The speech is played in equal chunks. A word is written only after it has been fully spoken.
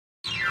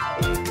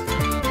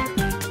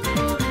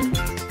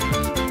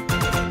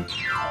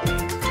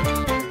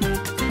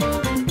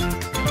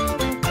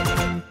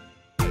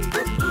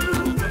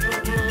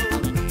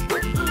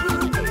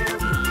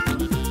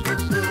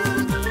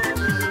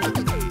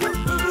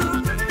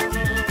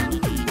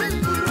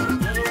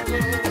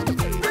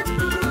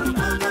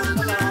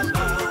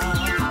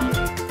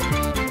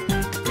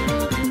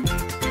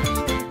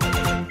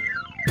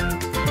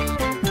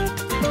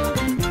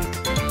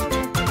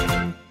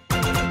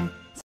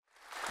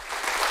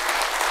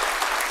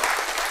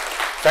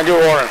Thank you,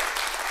 Warren.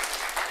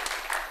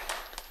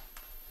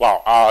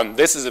 Wow,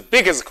 this is the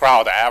biggest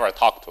crowd I ever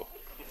talked to.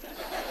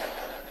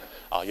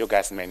 Oh, you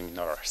guys made me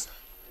nervous.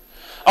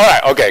 All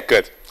right, okay,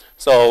 good.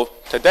 So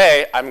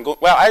today I'm going,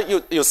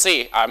 well, you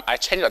see, I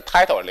changed the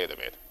title a little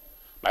bit.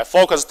 My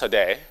focus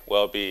today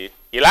will be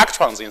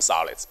electrons in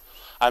solids.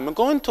 I'm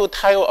going to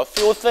tell you a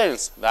few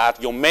things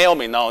that you may or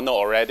may not know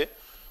already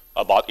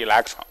about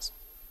electrons,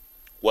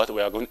 what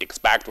we are going to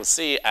expect to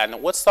see,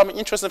 and what's some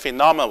interesting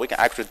phenomena we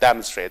can actually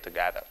demonstrate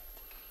together.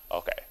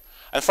 Okay,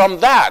 and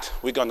from that,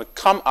 we're going to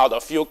come out a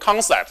few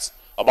concepts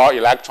about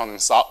electrons in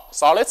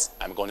solids.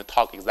 I'm going to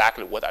talk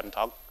exactly what I'm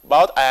talking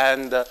about,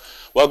 and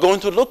we're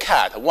going to look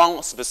at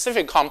one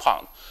specific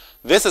compound.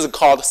 This is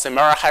called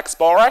samara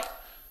hexaboride,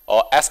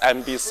 or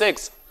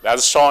SMB6.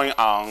 That's showing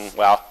on,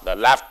 well, the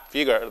left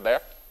figure there.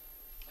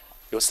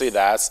 You'll see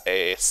that's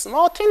a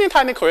small, teeny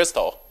tiny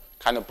crystal,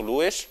 kind of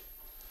bluish,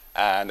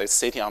 and it's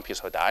sitting on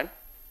petroleum.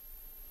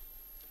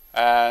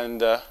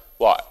 And,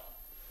 well,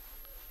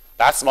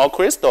 that small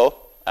crystal,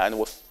 and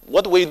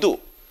what we do?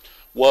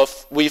 Well,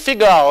 we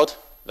figure out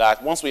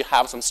that once we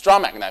have some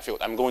strong magnetic field,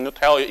 I'm going to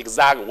tell you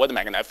exactly what the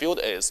magnetic field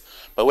is,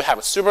 but we have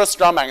a super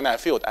strong magnetic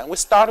field, and we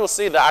start to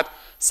see that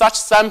such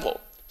sample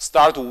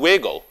start to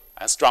wiggle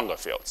and stronger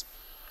fields.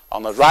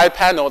 On the right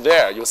panel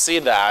there, you see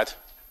that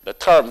the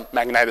term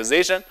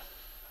magnetization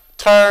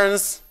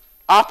turns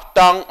up,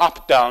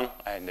 down,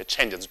 and it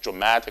changes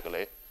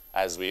dramatically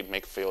as we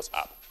make fields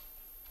up.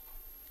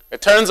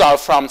 It turns out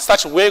from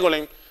such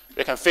wiggling,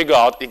 we can figure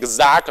out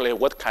exactly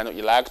what kind of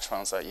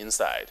electrons are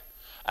inside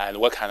and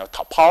what kind of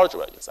topology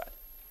are inside.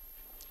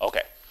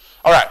 Okay.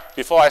 All right.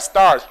 Before I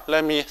start,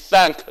 let me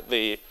thank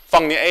the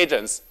funding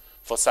agents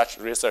for such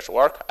research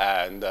work.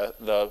 And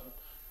the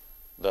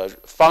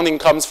funding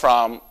comes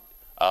from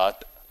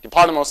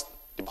Department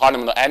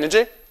of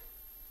Energy,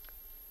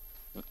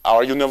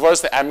 our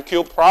University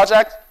MQ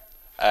project,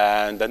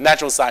 and the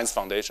Natural Science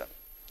Foundation.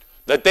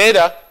 The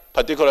data,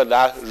 particularly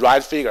that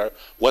right figure,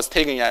 was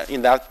taken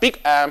in that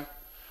big M.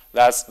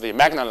 That's the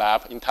Magna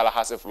Lab in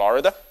Tallahassee,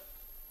 Florida.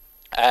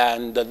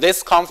 And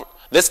this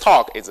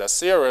talk is a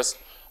serious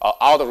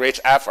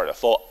outreach effort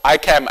for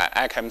ICAM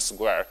and ICAM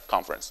Square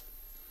conference.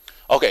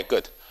 Okay,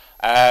 good.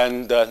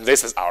 And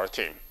this is our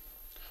team.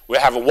 We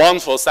have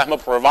wonderful sample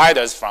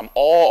providers from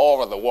all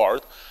over the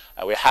world.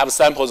 We have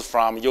samples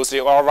from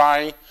UC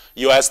Irvine,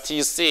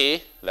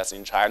 USTC, that's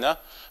in China,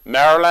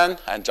 Maryland,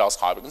 and Johns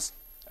Hopkins.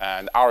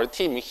 And our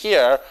team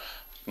here,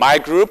 my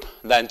group,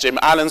 then Jim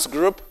Allen's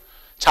group,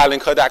 Charlie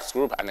Kodak's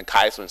group, and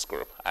Kaison's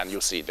group. And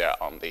you see there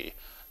on the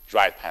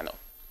right panel.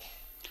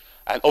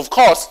 And of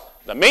course,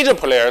 the major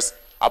players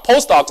are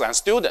postdocs and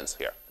students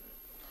here.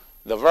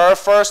 The very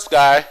first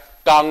guy,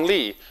 Gang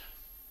Li,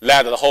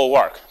 led the whole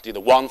work, did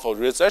wonderful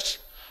research.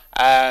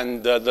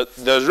 And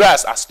the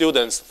rest are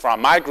students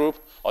from my group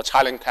or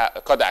Charlie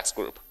Kodak's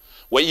group.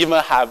 We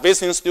even have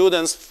visiting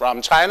students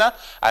from China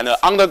and an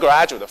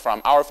undergraduate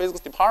from our physics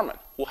department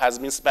who has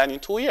been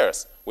spending 2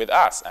 years with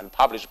us and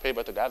published a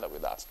paper together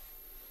with us.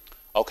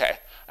 Okay,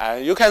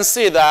 and you can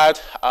see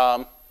that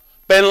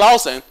Ben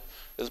Lawson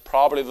is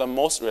probably the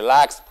most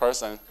relaxed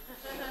person,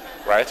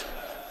 right?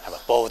 Have a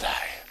bow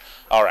tie.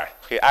 All right,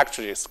 he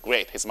actually is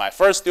great. He's my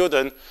first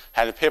student,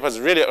 had papers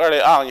really early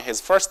on in his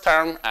first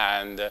term,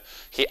 and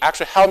he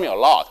actually helped me a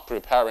lot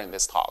preparing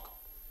this talk.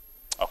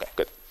 Okay,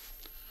 good.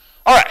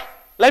 All right,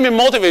 let me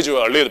motivate you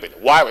a little bit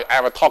why we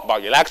ever talk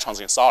about electrons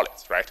in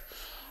solids, right?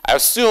 I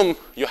assume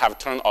you have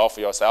turned off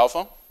your cell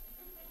phone.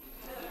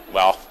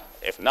 Well,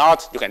 if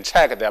not, you can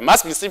check. There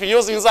must be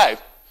CPUs inside.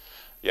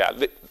 Yeah,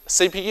 the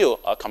CPU,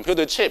 a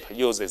computer chip,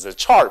 uses a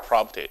charge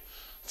property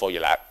for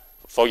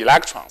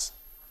electrons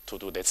to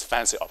do this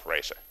fancy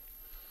operation.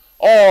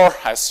 Or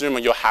I assume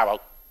you have a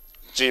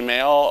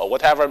Gmail or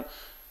whatever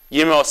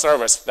email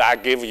service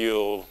that give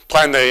you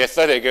 20,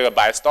 30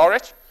 gigabyte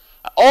storage.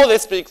 All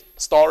this big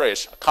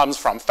storage comes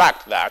from the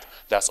fact that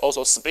there's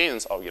also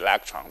spins of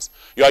electrons.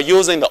 You are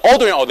using the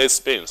ordering of these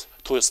spins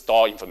to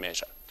store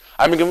information.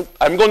 I'm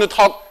going to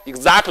talk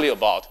exactly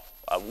about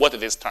what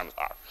these terms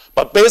are.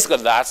 But basically,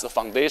 that's the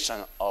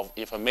foundation of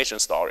information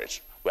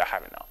storage we're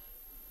having now.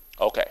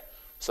 Okay,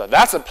 so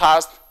that's the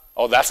past,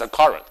 or that's the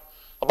current.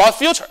 About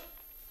future,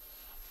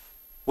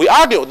 we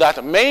argue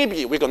that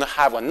maybe we're going to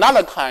have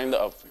another kind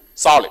of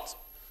solids.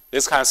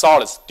 This kind of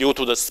solids, due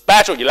to the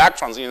special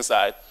electrons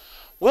inside,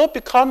 will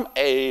become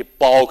a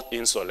bulk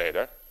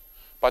insulator,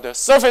 but a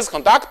surface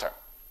conductor.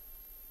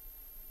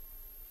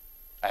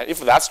 And if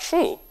that's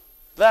true,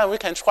 then we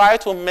can try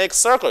to make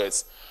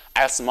circuits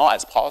as small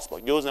as possible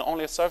using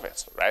only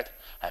surface, right?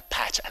 And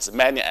patch as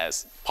many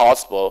as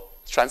possible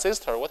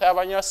transistor,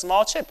 whatever, in a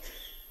small chip.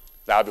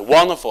 That would be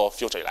wonderful for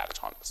future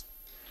electronics.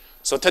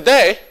 So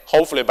today,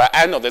 hopefully by the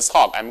end of this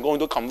talk, I'm going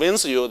to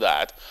convince you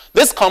that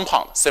this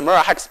compound,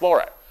 samara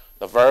hexaboride,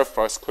 the very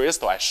first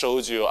crystal I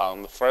showed you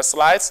on the first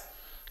slides,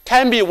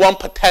 can be one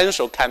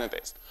potential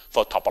candidate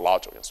for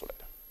topological insulator.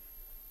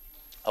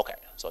 Okay,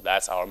 so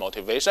that's our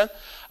motivation.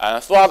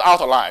 And throughout the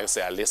outline, you see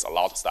I list a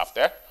lot of stuff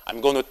there.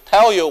 I'm going to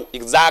tell you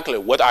exactly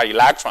what are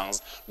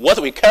electrons, what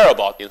we care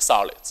about in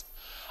solids.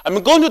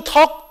 I'm going to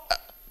talk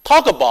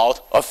talk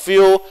about a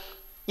few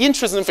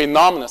interesting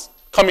phenomena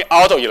coming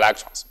out of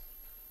electrons.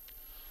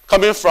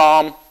 Coming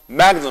from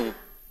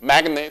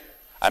magnet,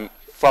 and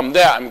from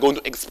there I'm going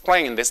to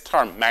explain this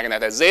term,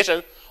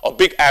 magnetization, or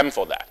big M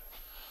for that.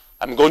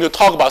 I'm going to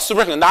talk about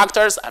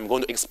superconductors. I'm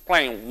going to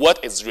explain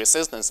what its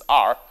resistance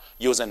are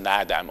using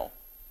that demo.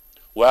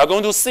 We are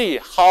going to see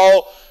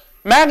how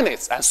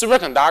magnets and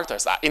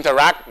superconductors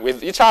interact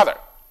with each other.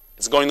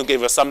 It's going to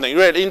give us something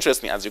really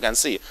interesting. As you can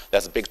see,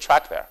 there's a big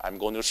track there. I'm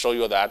going to show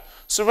you that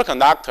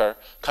superconductor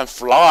can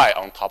fly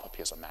on top of a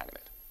piece of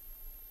magnet.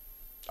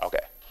 Okay.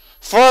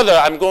 Further,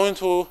 I'm going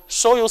to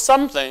show you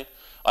something,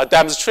 a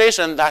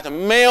demonstration that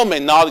may or may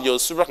not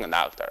use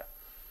superconductor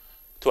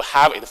to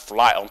have it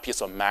fly on a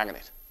piece of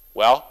magnet.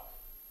 Well,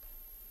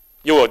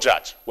 you will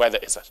judge whether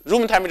it's a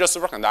room temperature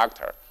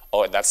superconductor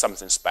or that's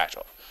something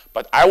special.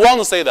 But I want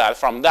to say that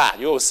from that,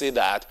 you will see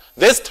that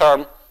this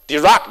term,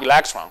 Dirac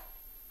electron,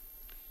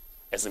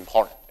 is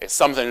important. It's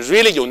something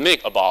really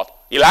unique about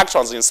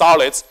electrons in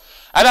solids.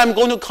 And I'm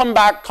going to come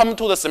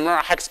to the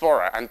seminar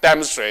Explorer and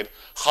demonstrate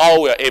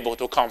how we are able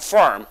to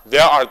confirm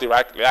there are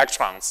direct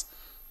electrons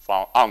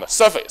on the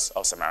surface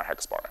of seminar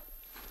Explorer.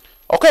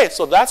 Okay,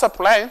 so that's a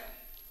plan.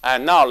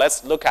 And now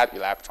let's look at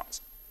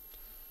electrons.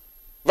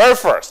 Very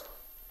first,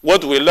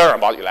 what do we learn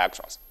about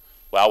electrons?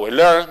 Well, we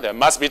learn there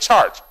must be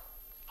charge.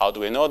 How do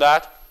we know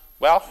that?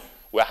 Well,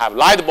 we have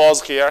light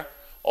bulbs here.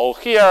 Or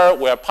here,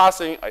 we're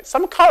passing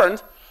some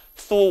current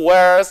through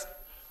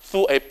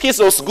a piece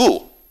of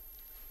screw.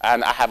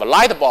 And I have a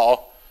light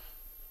bulb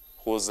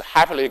who's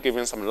happily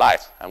giving some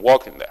light and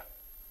working there.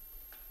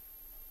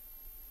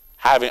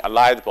 Having a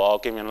light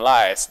bulb giving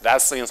light,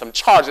 that's seeing some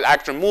charge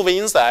actually moving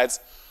inside,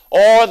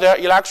 or there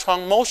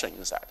electron motion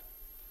inside,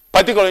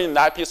 particularly in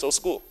that piece of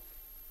screw.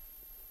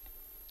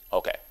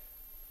 Okay.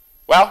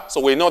 Well,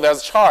 so we know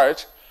there's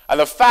charge, and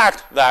the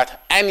fact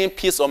that any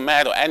piece of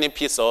metal, any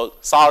piece of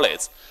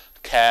solids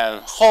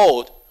can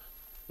hold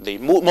the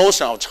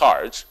motion of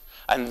charge,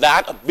 and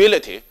that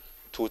ability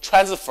to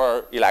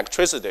transfer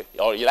electricity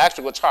or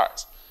electrical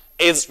charge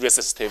is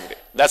resistivity.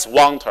 That's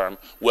one term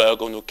we're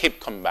going to keep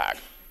coming back.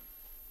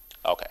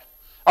 Okay.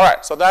 All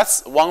right, so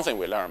that's one thing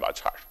we learned about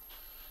charge.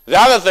 The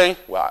other thing,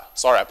 well,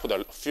 sorry, I put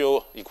a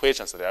few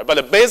equations there,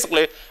 but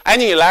basically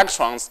any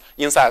electrons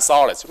inside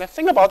solids, you can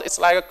think about it's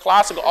like a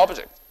classical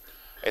object.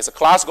 It's a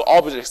classical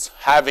object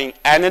having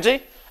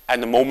energy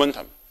and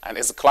momentum. And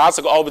it's a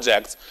classical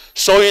object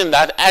showing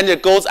that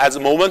energy goes as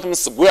momentum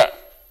squared.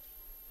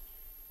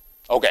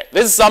 Okay,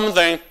 this is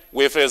something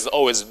we physicists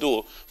always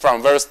do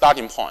from various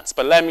starting points.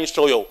 But let me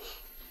show you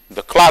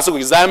the classical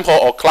example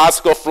of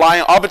classical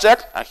flying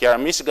object. And here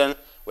in Michigan,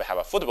 we have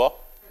a football.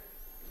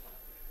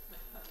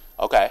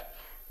 Okay,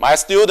 my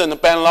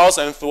student Ben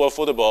Lawson threw a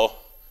football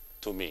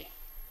to me.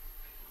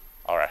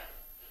 All right,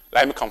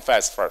 let me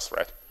confess first,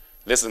 right?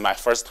 This is my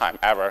first time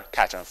ever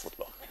catching a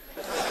football.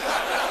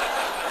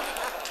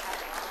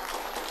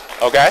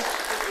 Okay?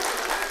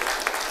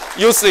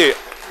 You see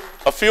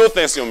a few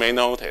things you may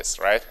notice,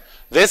 right?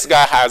 This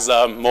guy has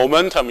a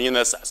momentum in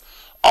the sense,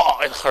 oh,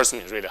 it hurts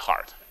me really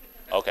hard.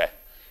 Okay?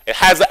 It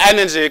has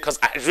energy because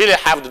I really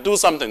have to do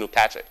something to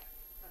catch it.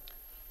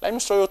 Let me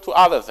show you two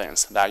other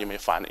things that you may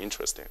find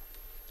interesting.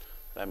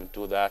 Let me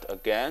do that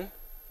again.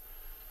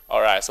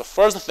 All right, so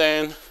first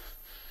thing,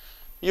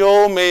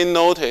 you may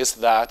notice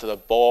that the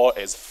ball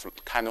is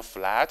kind of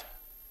flat.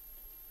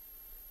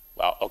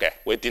 Well, okay,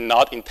 we did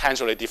not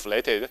intentionally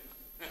deflate it.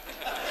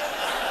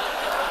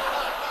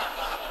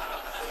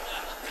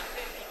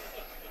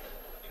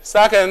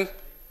 Second,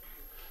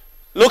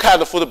 look at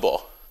the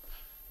football.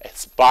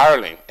 It's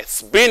spiraling, it's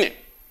spinning.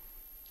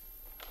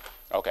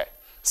 Okay,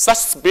 such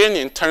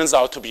spinning turns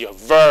out to be a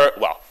very,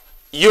 well,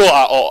 you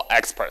are all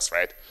experts,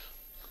 right?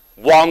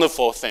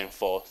 Wonderful thing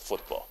for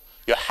football.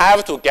 You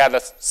have to get the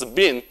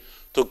spin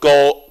to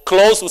go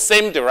close to the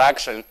same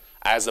direction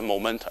as the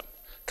momentum,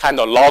 kind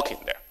of locking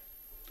there.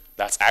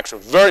 That's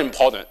actually very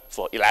important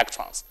for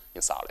electrons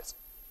in solids.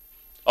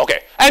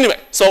 Okay, anyway,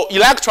 so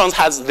electrons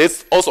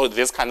has also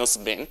this kind of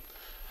spin.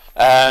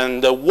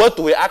 And what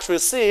do we actually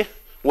see?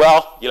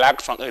 Well,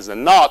 electron is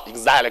not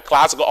exactly a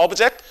classical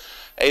object.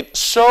 It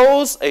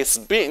shows a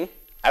spin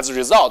as a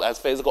result, as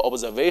physical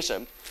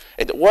observation.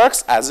 It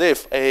works as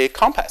if a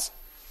compass,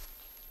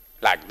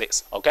 like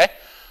this, okay?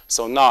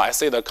 So now I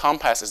see the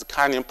compass is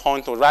kind of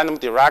pointing to a random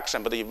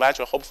direction, but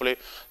eventually, hopefully,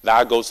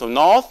 that goes to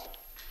north,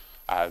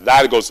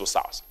 that goes to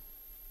south.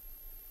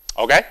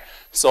 Okay?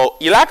 So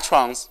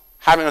electrons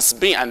having a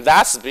spin, and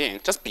that spin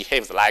just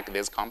behaves like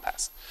this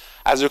compass.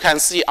 As you can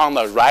see on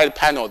the right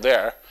panel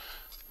there,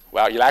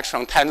 well,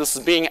 electron tends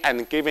to spin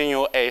and giving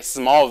you a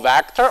small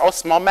vector or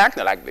small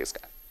magnet like this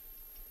guy.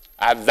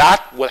 And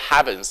that what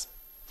happens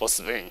for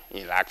spin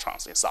in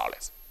electrons in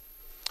solids.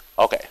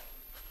 Okay.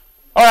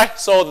 All right,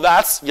 so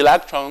that's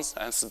electrons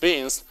and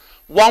spins.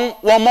 One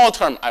more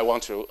term I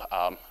want to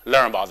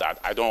learn about that.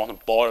 I don't want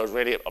to bore you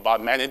really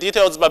about many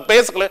details, but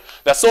basically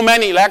there's so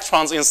many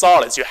electrons in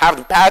solids, you have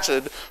to patch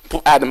it,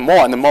 add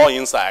more and more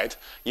inside.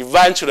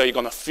 Eventually you're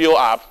going to fill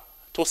up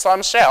to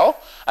some shell,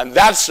 and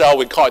that shell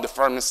we call it the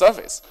Fermi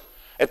surface.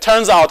 It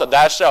turns out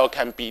that shell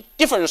can be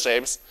different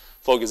shapes.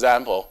 For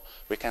example,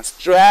 we can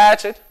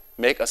stretch it,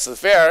 make a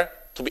sphere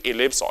to be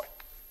ellipsoid.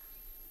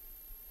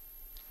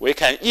 We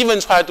can even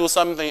try to do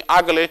something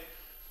ugly,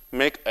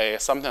 make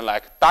something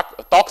like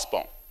dog's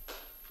bone.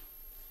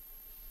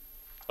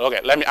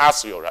 Okay, let me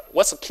ask you, right?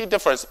 What's the key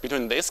difference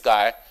between this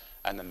guy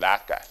and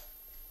that guy?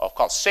 Of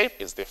course, shape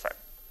is different.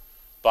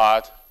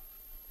 But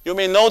you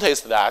may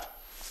notice that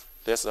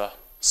there's a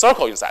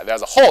circle inside,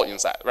 there's a hole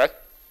inside, right?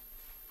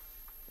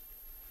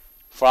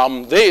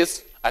 From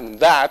this and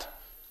that,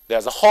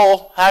 there's a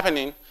hole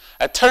happening.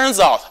 It turns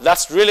out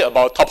that's really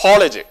about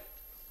topology.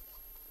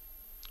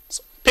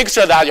 So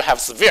picture that you have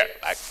a sphere,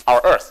 like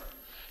our Earth.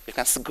 You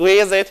can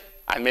squeeze it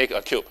and make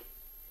a cube.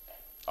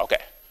 Okay.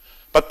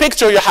 But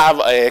picture you have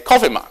a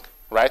coffee mug,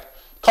 right?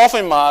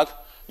 Coffee mug,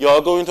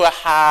 you're going to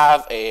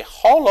have a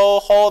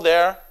hollow hole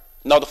there,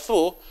 not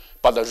full,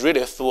 but a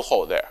really full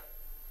hole there.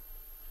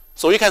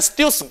 So you can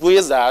still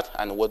squeeze that,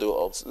 and what do you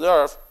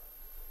observe?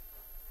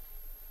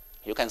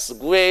 You can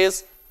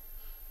squeeze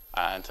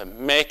and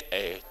make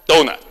a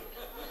donut.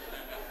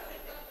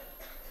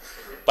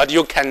 But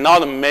you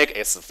cannot make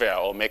a sphere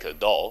or make a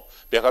dough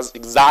because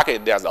exactly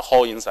there's a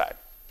hole inside.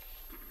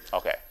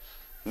 Okay.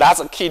 That's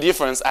a key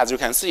difference, as you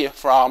can see,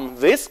 from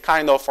this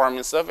kind of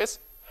forming surface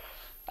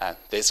and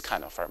this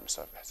kind of forming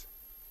surface.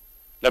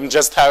 Let me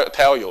just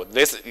tell you,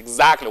 this is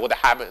exactly what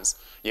happens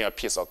in a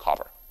piece of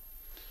copper.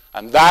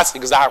 And that's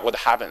exactly what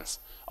happens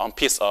on a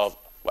piece of,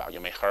 well,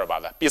 you may hear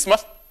about that,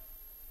 bismuth.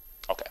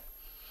 Okay.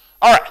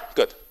 All right,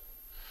 good.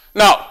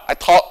 Now, I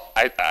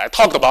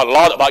talked about a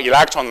lot about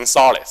electrons and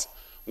solids.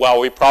 Well,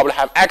 we probably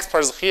have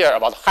experts here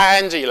about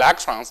high-energy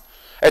electrons.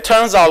 It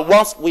turns out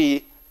once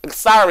we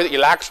accelerate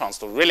electrons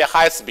to really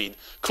high speed,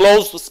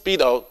 close to the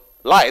speed of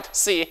light,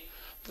 c,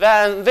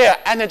 then their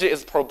energy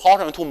is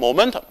proportional to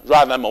momentum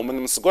rather than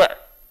momentum squared.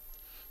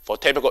 For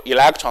typical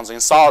electrons in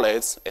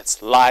solids,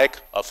 it's like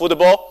a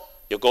football.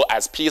 You go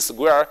as p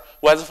squared,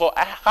 whereas for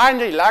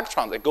high-energy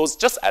electrons, it goes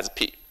just as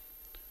p.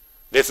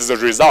 This is a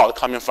result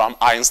coming from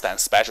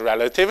Einstein's special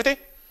relativity,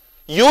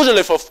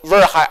 usually for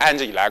very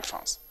high-energy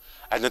electrons.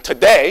 And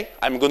today,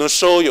 I'm going to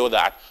show you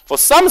that for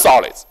some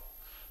solids,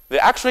 they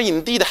actually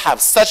indeed have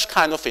such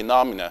kind of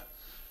phenomena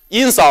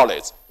in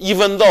solids,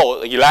 even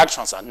though the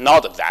electrons are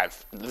not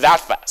that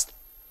fast.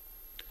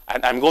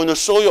 And I'm going to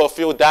show you a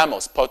few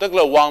demos,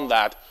 particularly one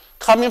that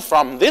coming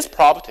from this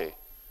property,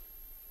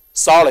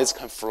 solids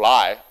can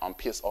fly on a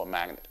piece of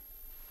magnet.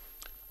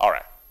 All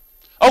right.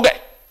 Okay,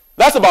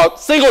 that's about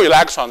single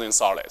electrons in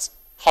solids.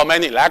 How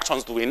many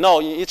electrons do we know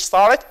in each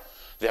solid?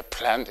 There are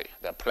plenty.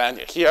 There are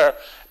plenty. Here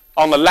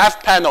on the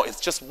left panel is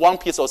just one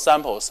piece of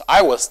samples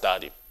I was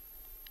studying.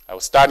 I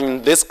was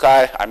studying this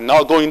guy. I'm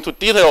not going into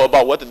detail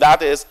about what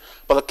that is,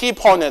 but the key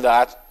point is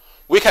that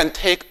we can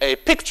take a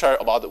picture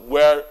about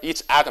where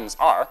each atoms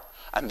are,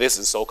 and this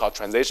is so-called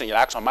transition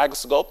electron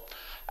microscope.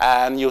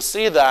 And you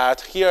see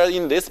that here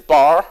in this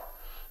bar,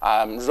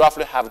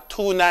 roughly have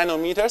 2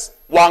 nanometers.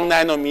 1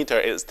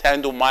 nanometer is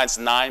 10 to minus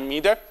 9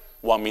 meter.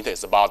 1 meter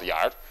is about a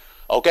yard.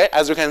 Okay,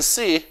 as you can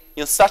see,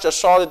 in such a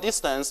short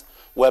distance,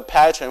 we're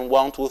patching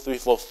 1, 2, 3,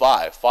 4,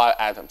 5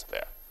 atoms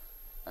there.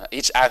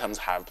 Each atoms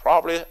have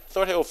probably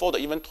 30 or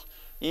 40,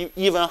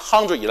 even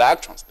 100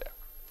 electrons there.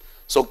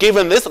 So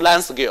given this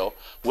length scale,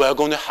 we're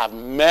going to have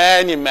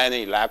many,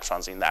 many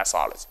electrons in that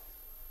solid.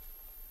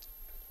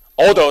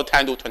 Order of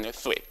 10 to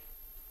 23.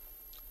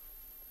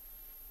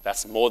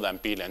 That's more than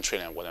billion,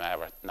 trillion,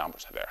 whatever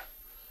numbers are there.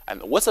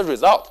 And what's the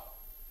result?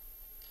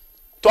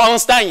 To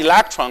understand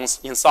electrons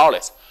in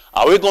solids,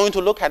 are we going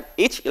to look at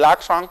each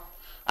electron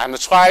and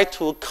try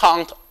to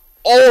count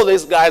all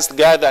these guys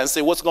together and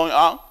see what's going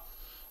on?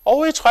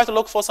 Or we try to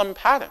look for some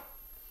pattern?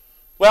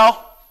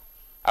 Well,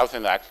 I would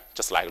think that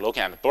just like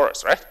looking at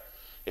birds, right?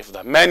 If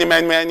there are many,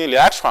 many, many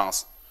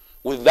electrons,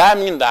 would that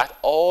mean that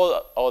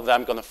all of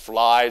them going to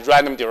fly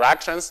random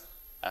directions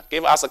and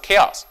give us a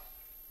chaos?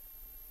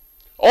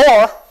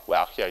 Or,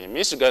 well, here in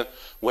Michigan,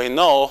 we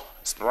know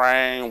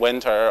spring,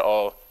 winter,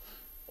 or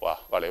well,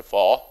 early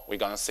fall, we're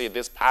going to see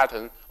this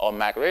pattern of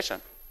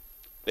migration.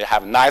 They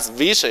have nice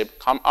V shape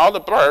come out of the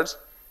birds,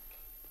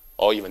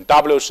 or even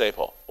W shape,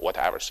 or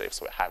whatever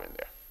shapes we have in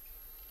there.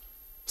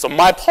 So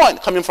my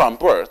point, coming from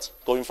birds,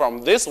 going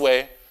from this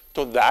way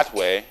to that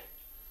way,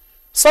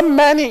 some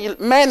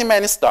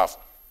many stuff,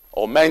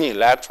 or many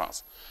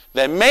electrons,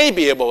 they may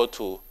be able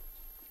to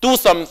do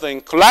something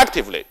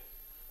collectively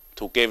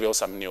to give you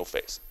some new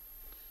phase,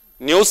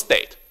 new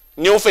state,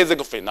 new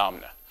physical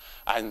phenomena.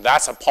 And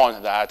that's a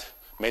point that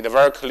made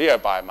very clear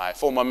by my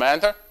former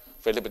mentor,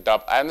 Philip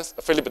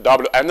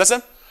W.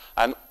 Anderson.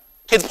 And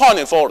his point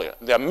is following.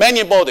 There are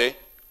many body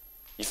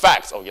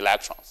effects of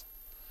electrons.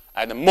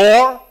 And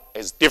more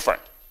is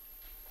different.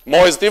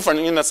 More is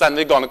different in the sense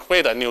they're going to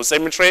create a new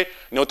symmetry,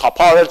 new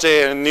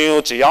topology,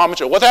 new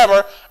geometry,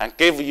 whatever, and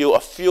give you a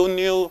few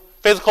new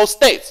physical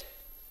states.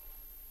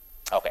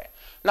 Okay,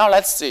 now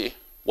let's see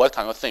what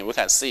kind of thing we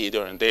can see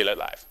during daily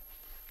life.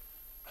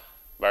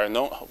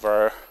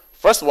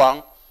 First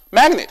one,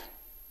 magnet.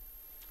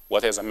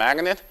 What is a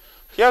magnet?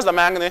 Here's the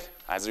magnet.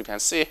 As you can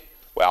see,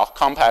 Well,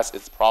 compass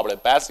is probably the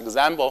best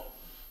example,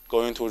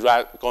 going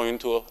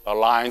to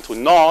align to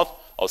north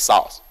or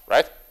south,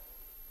 right?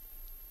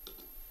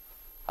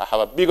 I have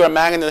a bigger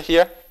magnet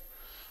here.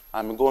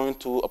 I'm going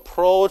to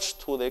approach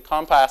to the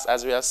compass.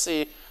 As you can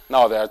see,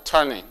 now they are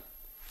turning.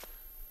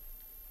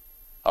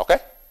 Okay,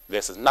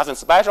 this is nothing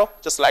special,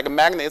 just like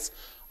magnets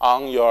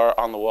on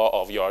the wall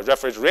of your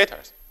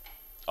refrigerators.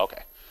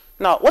 Okay,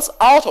 now what's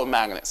out of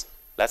magnets?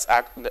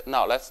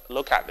 Now let's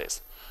look at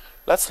this.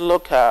 Let's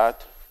look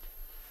at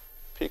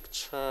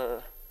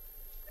picture.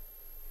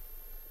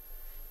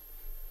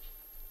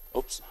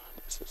 Oops,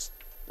 this is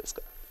this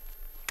guy.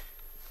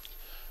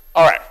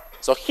 All right,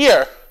 so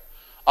here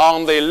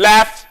on the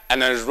left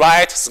and the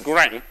right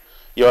screen,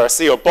 you'll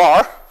see a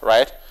bar,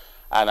 right?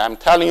 And I'm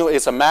telling you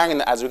it's a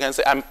magnet. As you can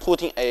see, I'm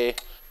putting a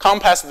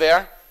compass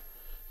there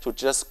to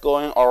just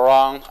going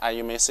around, and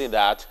you may see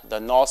that the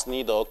north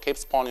needle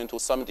keeps pointing to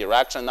some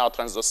direction, now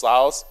turns to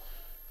south,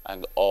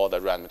 and all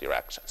the random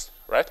directions,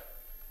 right?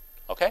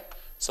 Okay,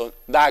 so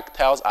that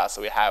tells us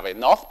we have a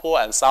north pole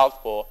and south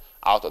pole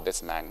out of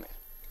this magnet.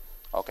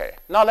 Okay,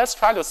 now let's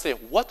try to see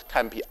what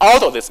can be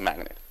out of this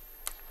magnet.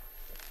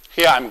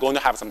 Here I'm going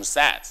to have some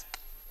sands.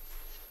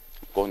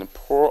 I'm going to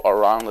pour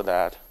around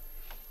that.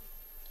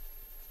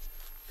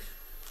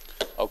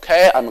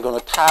 Okay, I'm going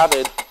to tap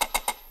it.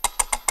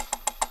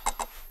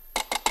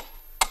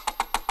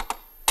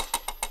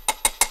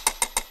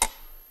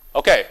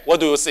 Okay, what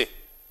do you see?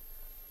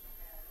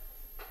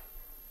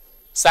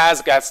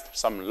 Sands gets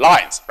some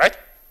lines, right?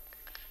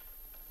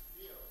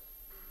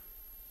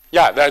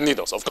 Yeah, there are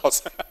needles, of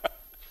course.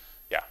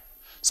 Yeah.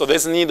 So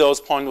these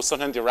needles point to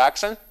certain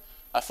direction.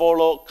 I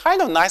follow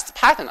kind of nice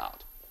pattern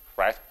out,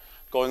 right?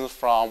 Going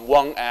from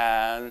one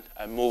end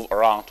and move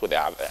around to the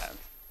other end.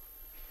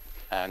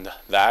 And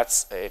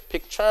that's a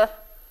picture.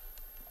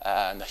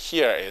 And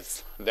here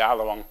is the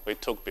other one we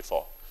took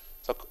before.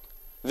 So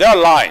there are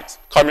lines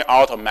coming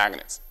out of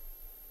magnets,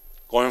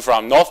 going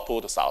from North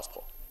Pole to South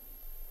Pole.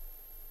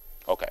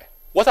 Okay,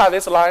 what are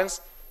these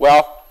lines?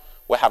 Well,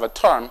 we have a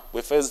term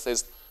with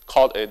physicists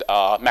called it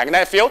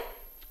magnetic field,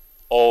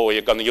 or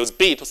we're going to use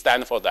B to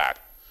stand for that.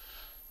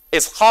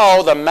 It's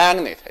how the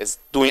magnet is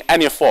doing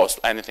any force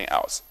to anything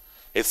else.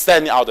 It's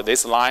sending out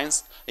these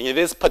lines. In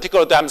this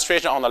particular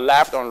demonstration on the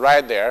left and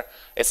right there,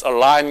 it's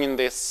aligning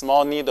these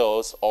small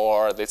needles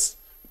or this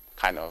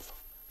kind of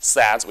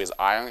sands with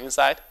iron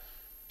inside.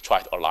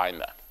 Try to align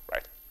them,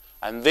 right?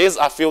 And these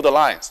are field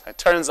lines. It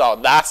turns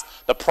out that's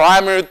the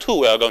primary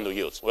tool we are going to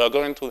use. We are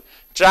going to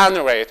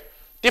generate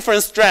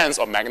different strands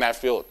of magnetic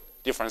field,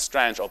 different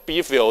strands of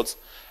B fields,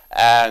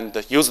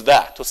 and use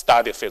that to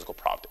study physical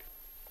property.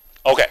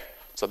 Okay,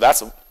 so that's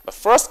the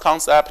first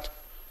concept.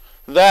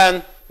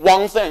 Then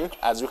one thing,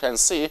 as you can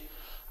see,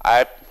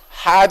 I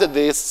had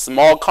this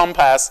small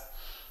compass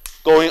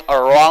going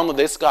around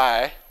this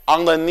guy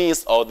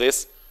underneath all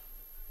these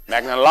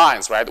magnetic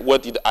lines, right?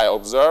 What did I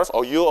observe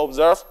or you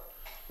observe?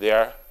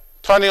 They're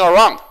turning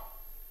around.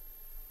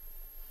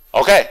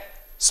 Okay,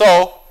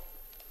 so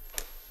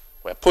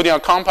we're putting a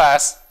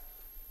compass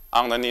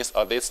underneath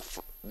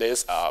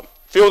these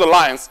field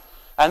lines,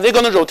 and they're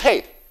going to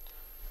rotate.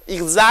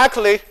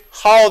 Exactly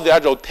how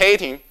they're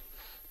rotating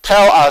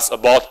tell us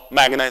about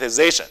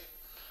magnetization.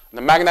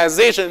 The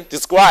magnetization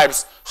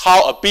describes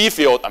how a B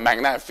field, a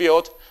magnetic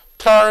field,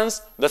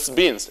 turns the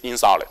spins in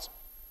solids.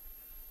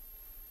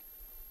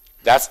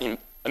 That's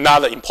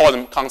another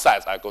important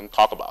concept I'm going to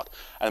talk about.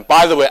 And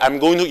by the way, I'm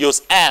going to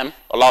use M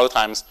a lot of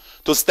times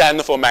to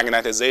stand for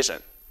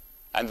magnetization.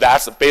 And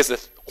that's the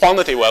basic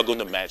quantity we're going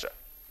to measure.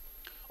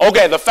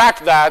 Okay, the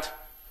fact that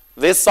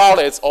these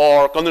solids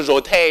are going to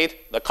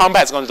rotate, the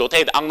compass is going to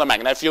rotate on the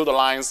magnetic field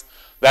lines,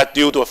 that's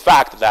due to the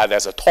fact that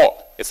there's a torque.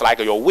 It's like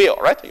your wheel,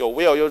 right? Your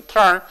wheel, you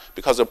turn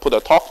because you put a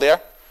torque there.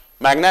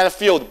 Magnetic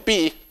field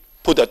B,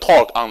 put a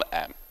torque on the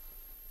M.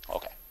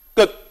 Okay,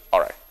 good.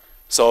 All right.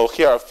 So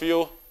here are a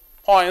few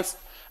points,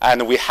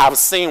 and we have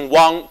seen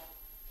one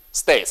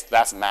state,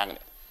 that's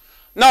magnet.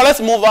 Now let's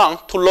move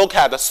on to look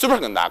at the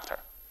superconductor.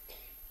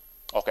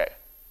 Okay,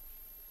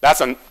 that's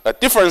a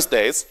different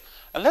state,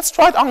 and let's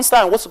try to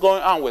understand what's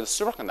going on with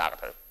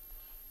superconductor.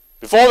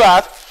 Before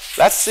that,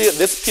 let's see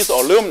this piece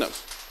of aluminum.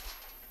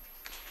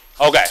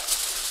 Okay,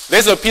 this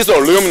is a piece of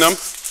aluminum,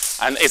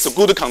 and it's a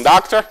good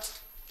conductor.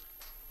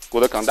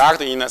 Good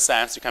conductor in a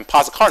sense, you can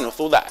pass current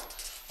through that.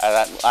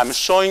 I'm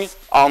showing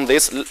on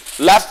this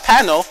left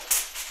panel,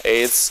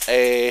 it's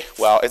a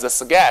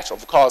sketch.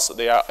 Of course,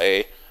 there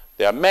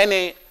are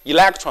many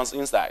electrons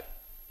inside.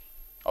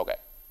 Okay,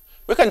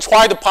 we can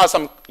try to pass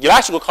some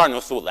electrical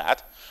current through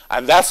that,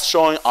 and that's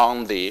showing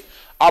on the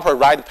upper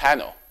right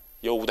panel.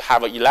 You would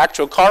have an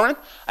electrical current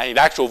and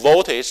electrical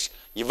voltage.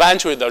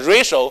 Eventually, the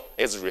ratio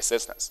is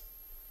resistance.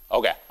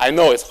 Okay, I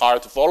know it's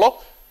hard to follow.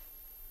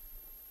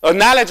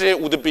 Analogy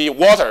would be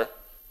water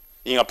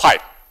in a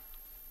pipe.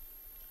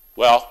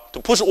 Well, to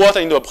push water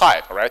into a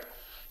pipe, right,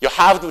 you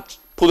have to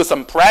put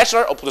some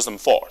pressure or put some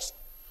force.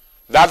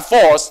 That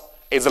force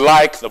is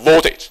like the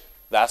voltage.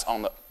 That's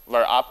on the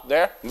very up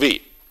there,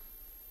 V.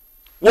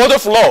 Water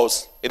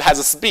flows, it has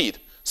a speed,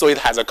 so it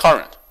has a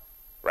current,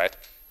 right?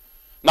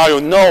 Now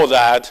you know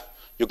that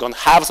you're going to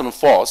have some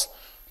force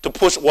to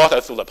push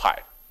water through the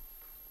pipe.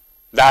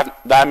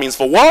 That means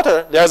for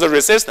water, there's a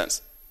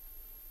resistance.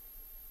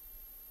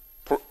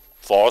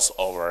 Force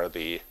over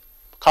the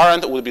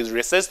current would be the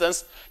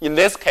resistance. In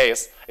this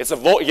case, it's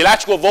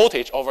electrical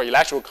voltage over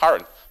electrical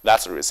current.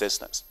 That's the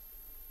resistance.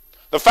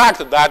 The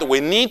fact that we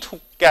need to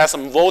get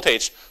some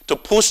voltage to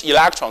push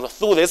electrons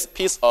through this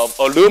piece of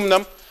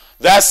aluminum,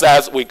 that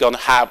says we're going to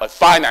have a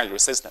finite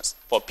resistance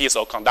for a piece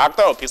of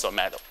conductor or piece of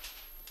metal.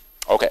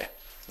 Okay,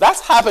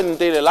 that's happened in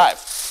daily life.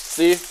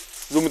 See,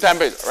 room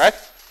temperature, right?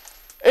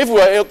 If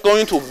we're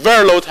going to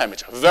very low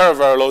temperature, very,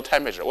 very low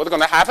temperature, what's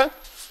going to happen?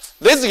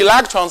 These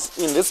electrons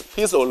in this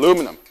piece of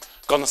aluminum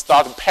are going to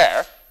start to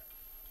pair,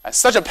 and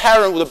such a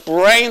pairing would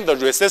bring the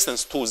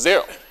resistance to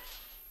 0.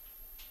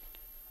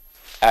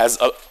 As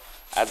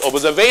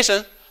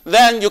observation,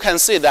 then you can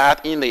see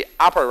that in the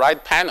upper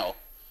right panel,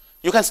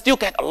 you can still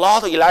get a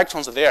lot of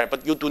electrons there,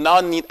 but you do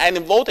not need any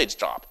voltage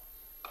drop.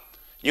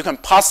 You can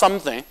pass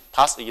the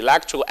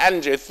electrical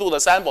energy through the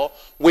sample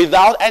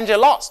without energy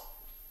loss.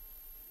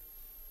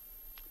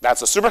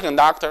 That's a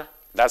superconductor.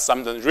 That's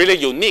something really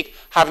unique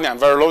happening at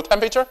very low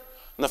temperature.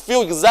 And a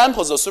few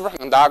examples of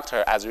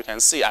superconductor, as you can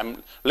see,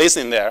 I'm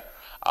listing there.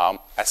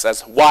 It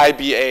says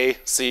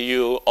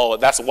YBACU, or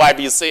that's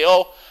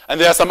YBCO. And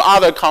there are some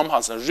other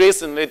compounds that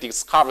recently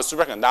discovered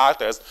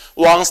superconductors.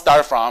 One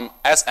starts from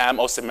SM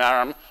or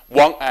samarium,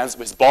 one ends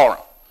with boron.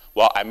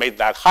 Well, I made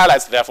that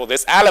highlights there for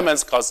these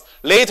elements because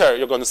later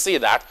you're going to see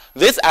that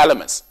these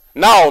elements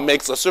now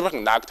makes a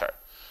superconductor.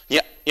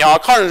 In our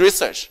current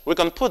research, we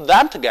can put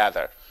them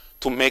together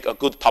to make a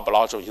good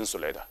topological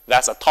insulator.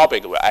 That's a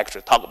topic we'll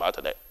actually talk about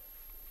today.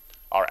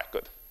 All right,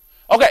 good.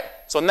 Okay,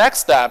 so next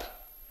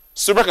step,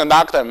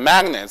 superconductor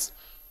magnets.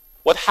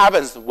 What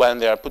happens when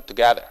they are put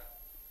together?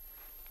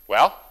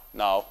 Well,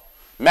 now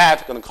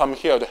Matt is going to come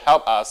here to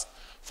help us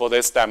for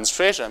this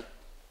demonstration.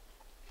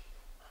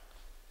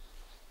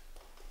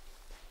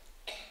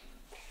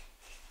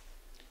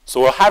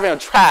 So we're having a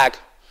track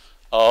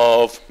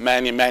of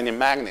many, many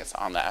magnets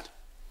on that.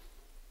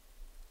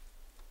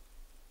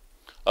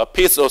 A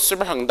piece of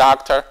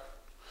superconductor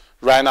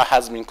right now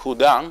has been cooled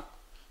down.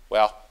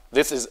 Well,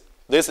 this is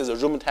a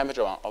room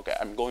temperature one. Okay,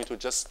 I'm going to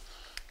just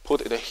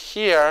put it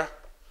here.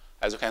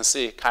 As you can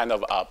see, kind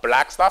of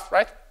black stuff,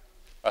 right?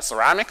 A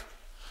ceramic.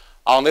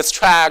 On this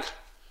track,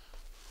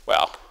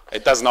 well,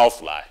 it does not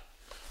fly,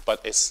 but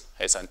it's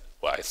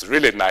a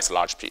really nice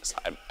large piece.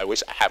 I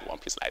wish I had one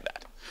piece like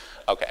that.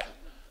 Okay.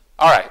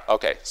 All right,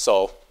 okay,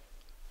 so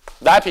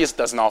that piece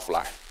does not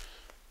fly.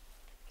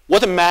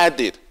 What Matt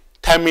did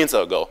 10 minutes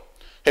ago,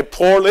 he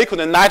poured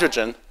liquid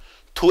nitrogen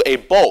to a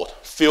bowl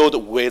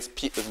filled with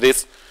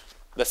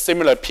the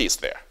similar piece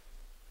there.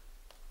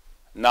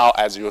 Now,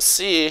 as you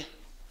see,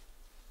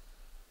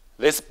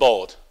 this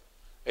bolt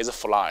is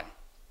flying.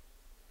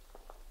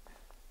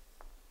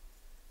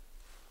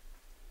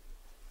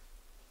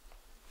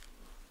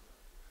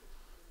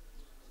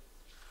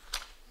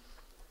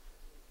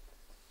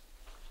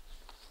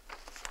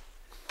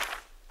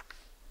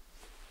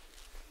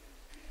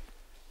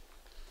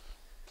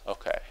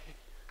 Okay.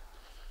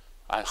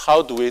 And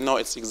how do we know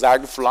it's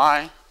exactly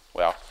flying?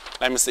 Well,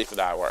 let me see if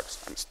that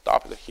works. I'm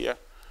stop it here.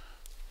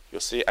 You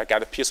see, I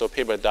got a piece of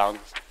paper down,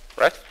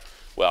 right?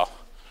 Well,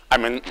 I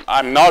mean,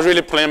 I'm not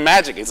really playing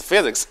magic. It's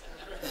physics.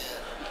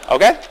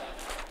 Okay?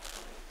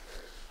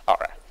 All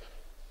right.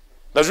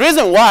 The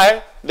reason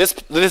why this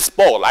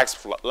ball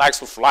likes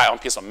to fly on a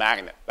piece of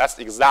magnet, that's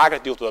exactly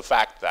due to the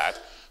fact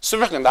that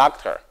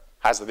superconductor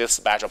has this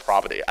special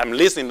property. I'm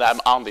listing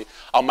them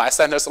on my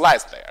center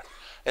slides there.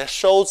 It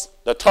shows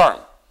the term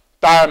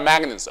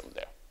diamagnetism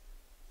there.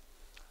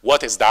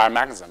 What is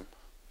diamagnetism?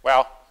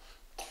 Well,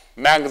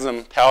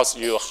 magnetism tells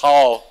you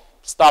how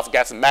stuff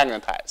gets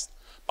magnetized.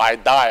 By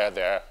dia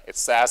there, it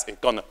says it's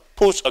going to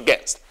push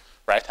against,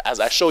 right?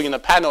 As I show you in the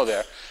panel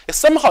there, it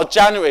somehow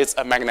generates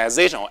a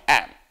magnetization of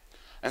M.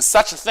 And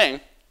such a thing,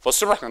 for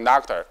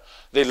superconductor,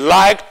 they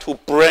like to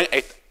bring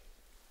it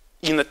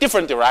in a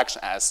different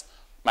direction as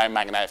my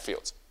magnetic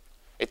fields.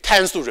 It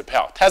tends to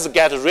repel, tends to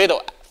get rid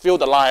of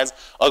field lines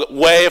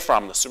away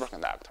from the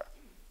superconductor.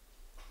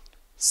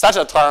 Such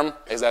a term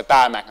is a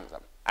diamagnetism.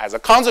 As a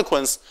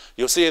consequence,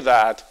 you see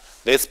that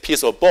this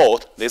piece of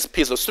bolt, this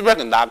piece of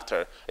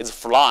superconductor is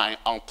flying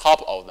on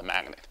top of the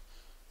magnet,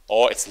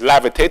 or it's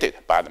levitated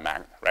by the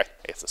magnet, right?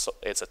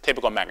 It's a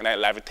typical magnetic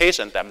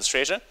levitation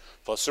demonstration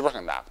for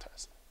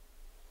superconductors.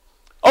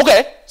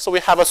 Okay, so we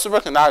have a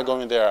superconductor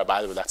going there.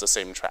 By the way, that's the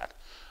same track.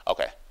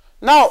 Okay,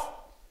 now,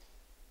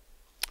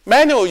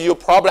 many of you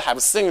probably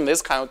have seen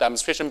this kind of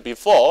demonstration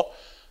before.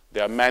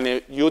 There are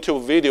many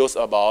YouTube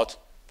videos about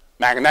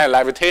magnetic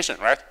levitation,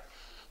 right?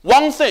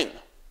 One thing,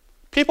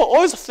 people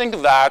always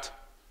think that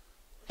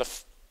the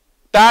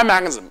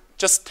diamagnetism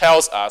just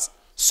tells us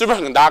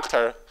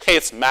superconductor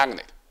hits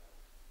magnet.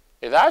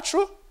 Is that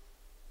true?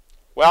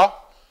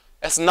 Well,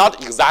 it's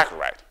not exactly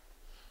right.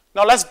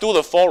 Now let's do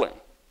the following.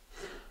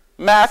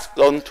 Matt's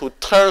going to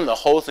turn the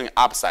whole thing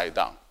upside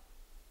down.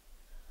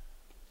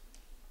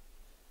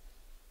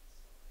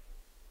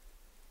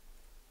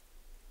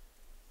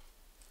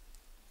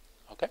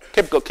 Okay,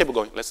 keep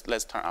going.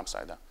 Let's turn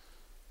upside down.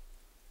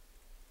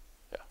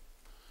 Yeah.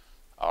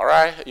 All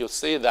right, you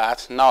see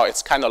that now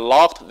it's kind of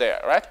locked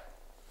there, right?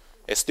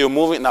 It's still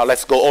moving. Now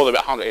let's go all the way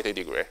 180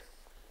 degrees.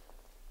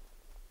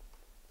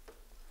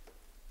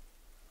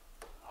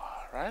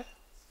 All right.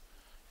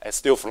 It's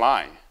still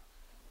flying.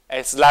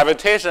 It's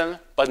levitation,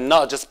 but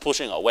not just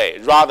pushing away.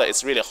 Rather,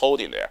 it's really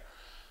holding there.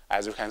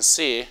 As you can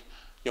see,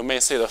 you may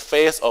see the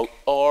face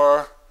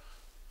or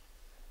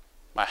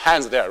my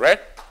hands there, right?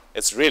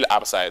 It's really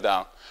upside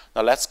down.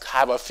 Now let's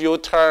have a few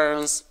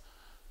turns.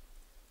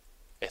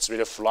 It's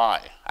really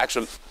flying.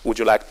 Actually, would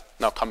you like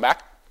now come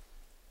back?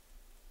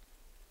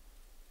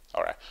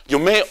 All right. You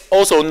may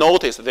also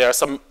notice there's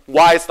some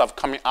white stuff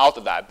coming out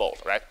of that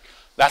bolt, right?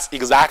 That's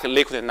exactly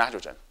liquid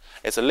nitrogen.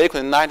 It's a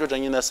liquid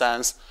nitrogen in the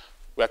sense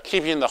we're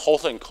keeping the whole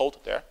thing cold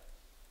there.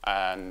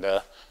 And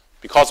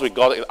because we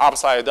got it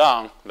upside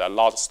down, there's a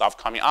lot of stuff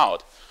coming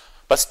out.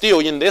 But still,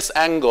 in this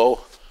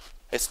angle,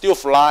 it's still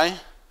flying.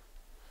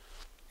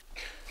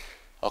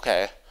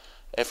 Okay.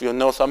 If you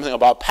know something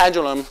about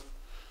pendulum,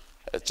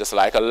 it's just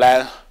like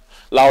a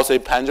lousy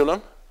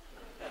pendulum.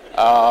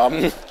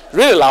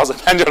 Really lousy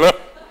pendulum.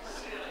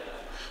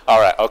 All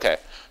right, okay.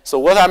 So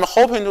what I'm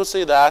hoping to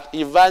see that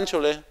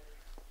eventually,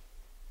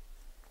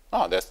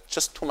 oh, there's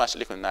just too much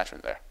liquid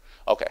nitrogen there.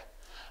 Okay.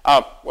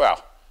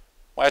 Well,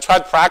 when I tried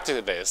to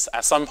practice this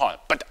at some point,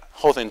 but the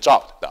whole thing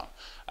dropped down,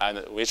 and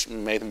which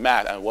made me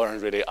mad and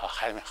wasn't really a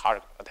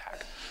heart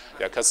attack.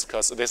 Yeah,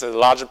 because this is a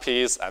larger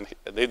piece and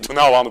they do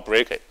not want to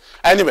break it.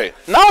 Anyway,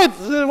 now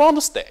they want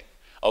to stay.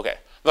 Okay.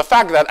 The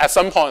fact that at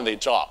some point they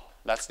drop,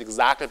 that's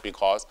exactly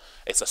because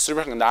it's a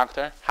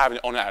superconductor having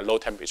only at a low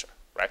temperature,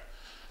 right?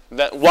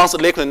 Then once the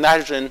liquid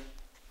nitrogen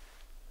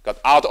got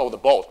out of the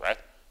bolt, right,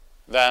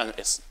 then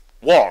it's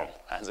warm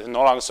and it's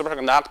no longer a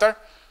superconductor.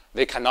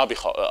 They cannot be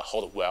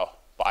held well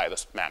by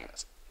the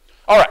magnets.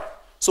 All right,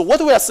 so what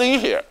we are seeing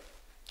here,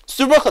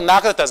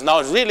 superconductor does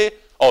not really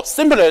or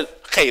simply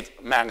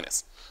hate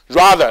magnets.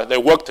 Rather, they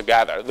work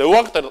together. They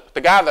work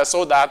together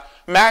so that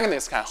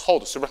magnets can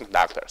hold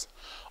superconductors.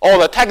 Or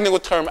the technical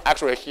term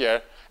actually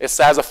here, it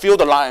says the field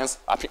lines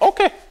are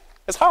okay,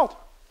 it's hot.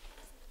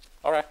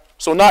 All right,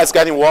 so now it's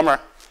getting warmer.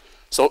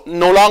 So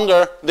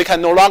they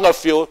can no longer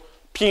feel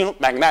pin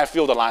magnetic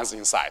field lines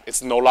inside.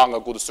 It's no longer a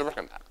good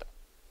superconductor.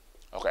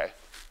 Okay,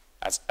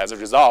 as a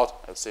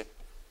result, let's see,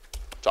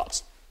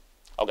 drops.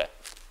 Okay,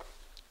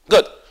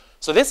 good.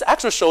 So this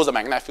actually shows the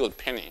magnetic field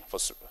pinning for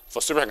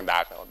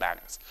superconductor or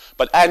magnets.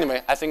 But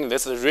anyway, I think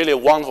this is a really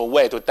wonderful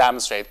way to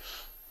demonstrate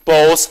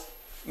both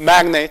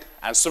magnet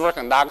and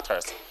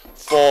superconductors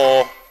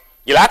for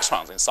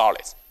electrons in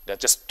solids. They're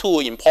just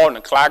two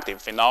important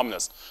collective phenomena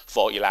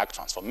for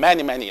electrons, for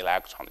many, many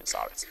electrons in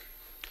solids.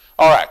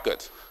 All right,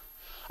 good.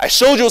 I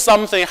showed you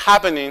something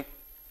happening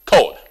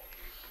cold.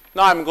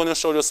 Now I'm going to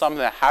show you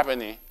something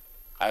happening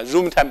at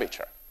room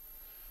temperature.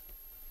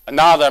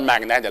 Another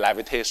magnetic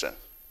levitation.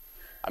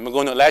 I'm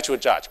going to let you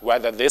judge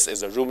whether this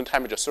is a room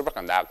temperature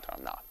superconductor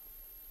or not.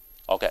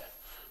 Okay,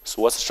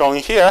 so what's shown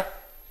here,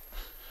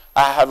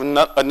 I have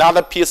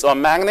another piece of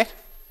magnet.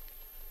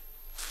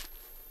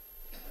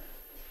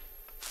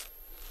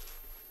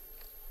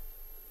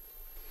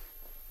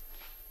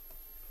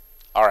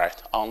 All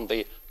right, on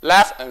the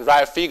left and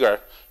right figure,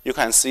 you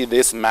can see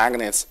these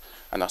magnets.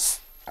 And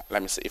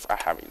let me see if I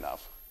have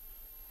enough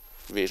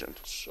vision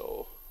to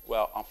show.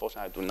 Well,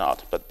 unfortunately, I do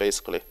not. But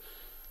basically,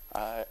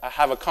 I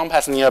have a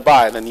compass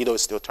nearby. The needle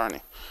is still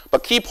turning.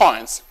 But key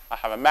points, I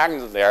have a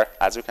magnet there.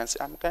 As you can see,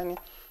 I'm kind of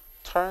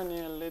turning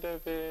a little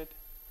bit.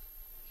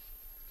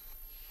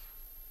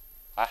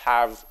 I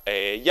have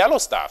a yellow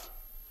stuff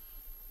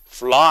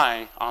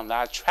flying on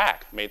that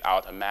track made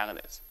out of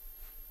magnets.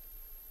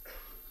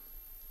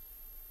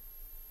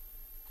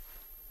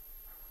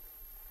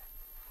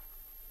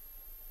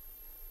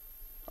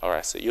 All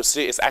right, so you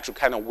see it's actually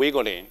kind of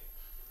wiggling,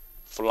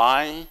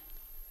 flying,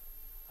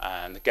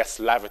 and gets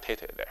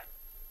levitated there.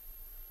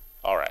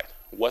 All right,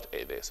 what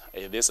is this?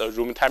 Is this a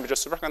room temperature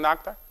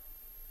superconductor?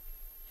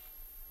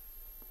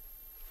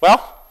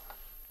 Well,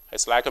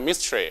 it's like a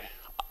mystery.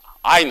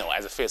 I know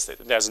as a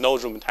physicist, there's no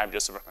room temperature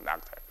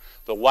superconductor.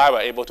 But why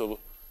we're able to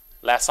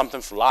let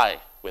something fly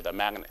with a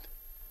magnet?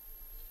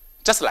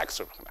 Just like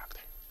superconductor.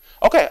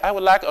 Okay, I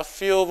would like a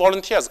few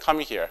volunteers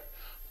coming here.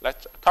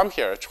 Let's come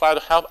here, try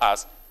to help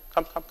us.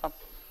 Come.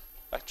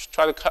 Let's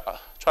try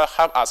to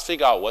help us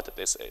figure out what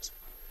this is.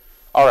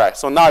 All right,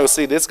 so now you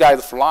see this guy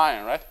is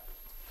flying, right?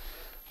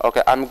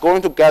 Okay, I'm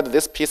going to get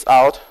this piece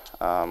out.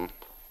 Get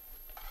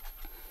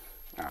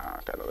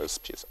this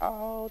piece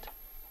out.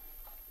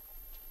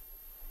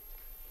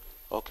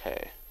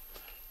 Okay.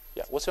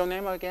 Yeah, what's your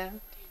name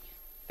again?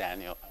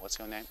 Daniel. What's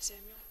your name?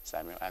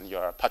 Samuel. And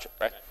you're Patrick,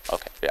 right?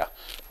 Okay, yeah.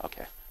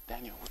 Okay.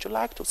 Daniel, would you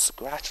like to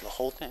scratch the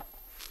whole thing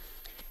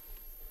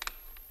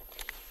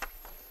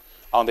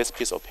on this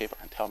piece of paper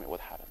and tell me what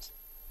happens?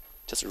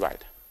 Just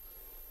write.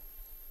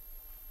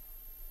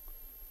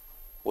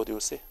 What do you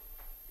see? It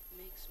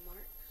makes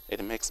marks.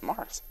 It makes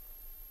marks.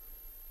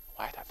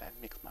 Why does that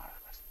make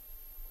marks?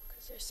 Because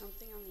Is there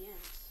something on the end?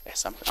 There's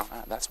something on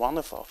that. That's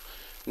wonderful.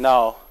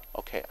 Now,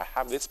 okay, I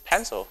have this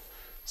pencil.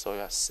 So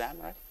you're Sam,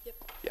 right? Yep.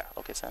 Yeah,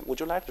 okay, Sam. Would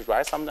you like to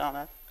write something on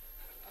that?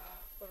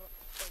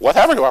 What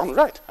Whatever you want to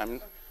write.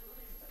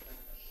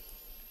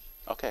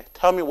 Okay,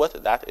 tell me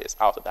what that is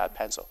out of that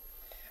pencil.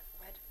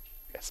 Lead.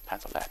 Yes,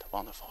 pencil lead.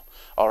 Wonderful.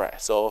 All right,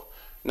 so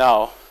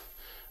now,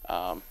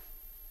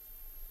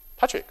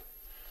 Patrick,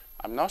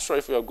 I'm not sure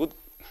if you're good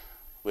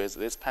with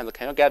this pencil.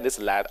 Can you get this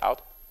lead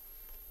out?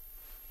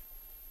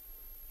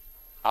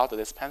 Out of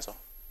this pencil?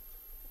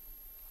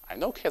 I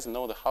know kids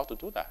know how to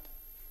do that.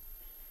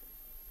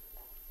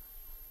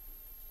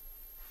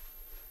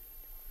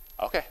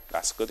 Okay,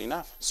 that's good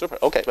enough. Super.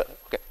 Okay, but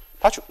okay,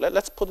 Patrick,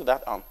 let's put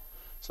that on.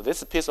 So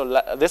this piece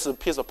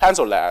of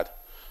pencil lead,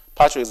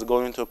 Patrick is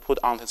going to put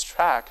on his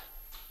track,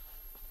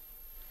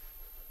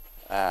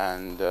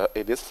 and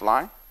it is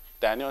flying.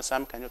 Daniel and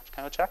Sam, can you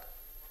check?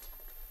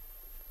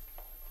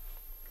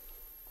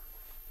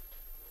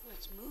 Oh,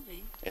 it's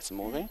moving. It's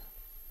moving.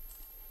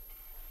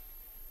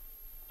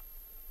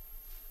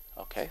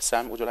 Okay,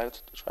 Sam, would you like to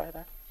try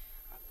that?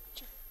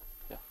 Sure.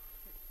 Yeah.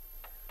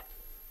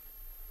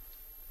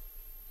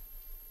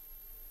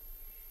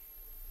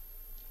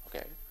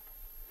 Okay.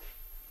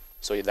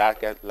 So did that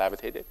get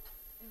levitated?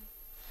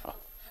 Oh.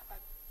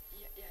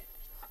 Yeah.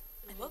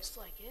 It looks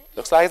like it.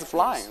 Looks like it's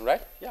flying,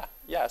 right? Yeah,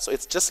 yeah. So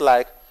it's just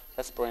like,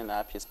 let's bring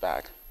that piece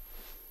back.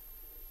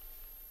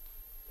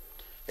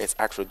 It's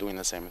actually doing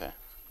the same thing.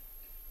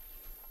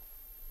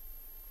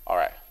 All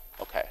right,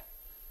 okay.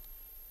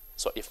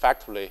 So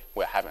effectively,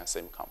 we're having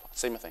same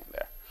thing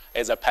there.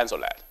 It's a pencil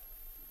lead.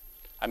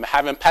 I'm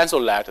having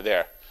pencil lead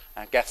there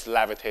and gets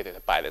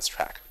levitated by this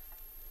track.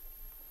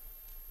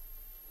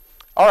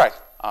 All right,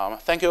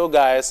 thank you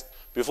guys.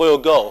 Before you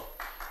go,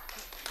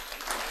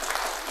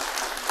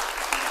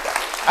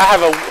 I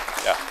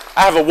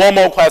have one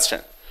more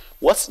question.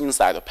 What's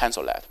inside the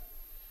pencil lead?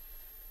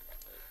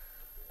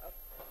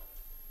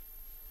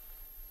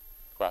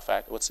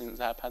 Graphite. What's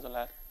inside pencil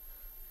lead?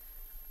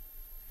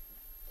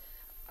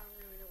 I don't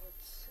really know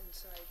what's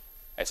inside.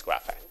 It's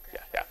graphite.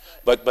 Yeah.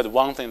 But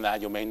one thing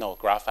that you may know,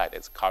 graphite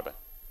is carbon.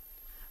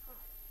 Oh.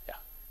 Yeah.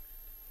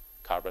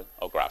 Carbon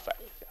or graphite.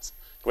 Yes.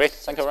 Great.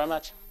 Thank you very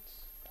much.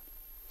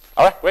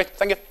 All right. Great.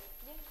 Thank you.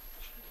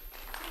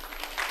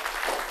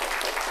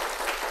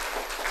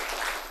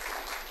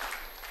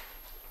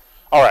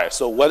 All right.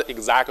 So what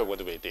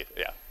we did?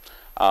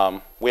 Yeah.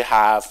 We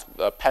have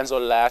the pencil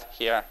lead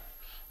here,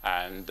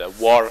 and the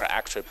water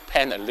actually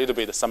paint a little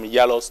bit some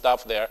yellow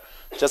stuff there,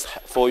 just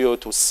for you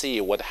to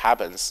see what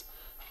happens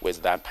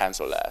with that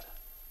pencil lead.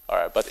 All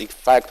right, but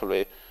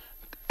effectively,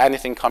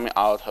 anything coming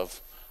out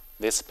of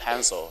this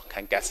pencil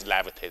can get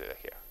levitated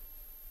here.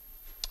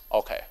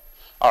 Okay,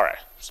 all right,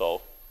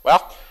 so,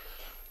 well,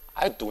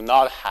 I do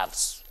not have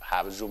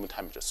room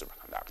temperature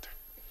superconductor.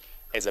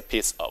 It's a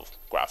piece of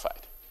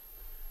graphite.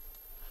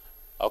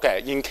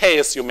 Okay, in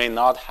case you may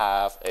not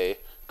have a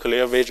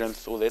clear vision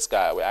through this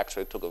guy, we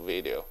actually took a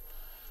video.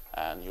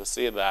 And you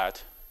see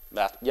that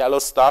yellow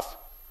stuff,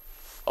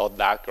 or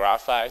that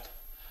graphite,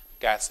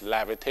 gets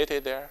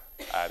levitated there,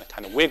 and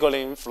kind of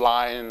wiggling,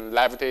 flying,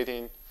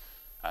 levitating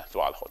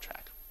throughout the whole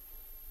track.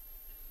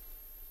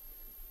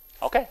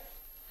 Okay,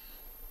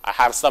 I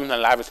have something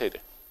levitated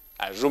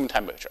at room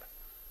temperature,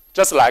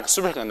 just like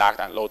superconductor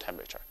at low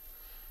temperature.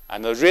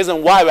 And the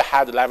reason why we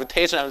had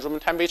levitation at room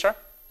temperature,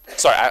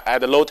 at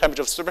the low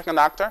temperature of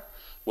superconductor,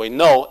 we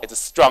know it's a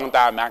strong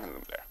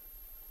diamagnetism there.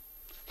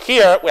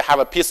 Here we have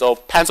a piece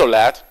of pencil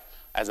lead.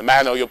 As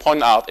Emmanuel, you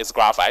point out, is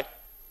graphite.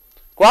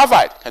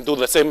 Graphite can do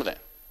the same thing.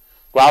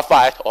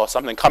 Graphite or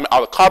something coming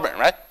out of carbon,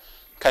 right,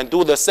 can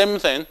do the same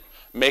thing,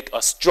 make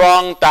a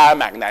strong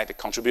diamagnetic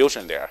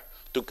contribution there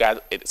to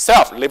get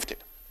itself lifted.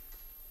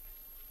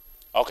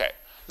 Okay,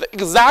 the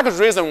exact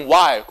reason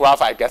why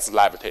graphite gets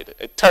levitated,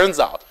 it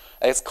turns out,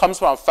 it comes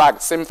from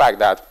same fact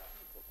that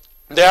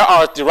there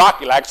are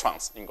Dirac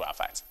electrons in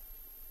graphite.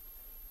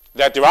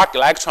 There are Dirac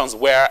electrons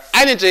where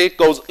energy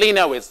goes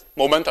linear with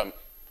momentum.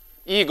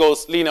 E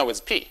goes linear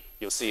with P.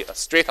 You see a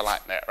straight line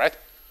there, right?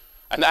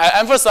 And I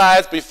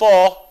emphasized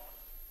before,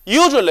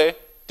 usually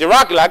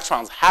Dirac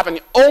electrons happen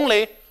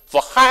only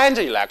for high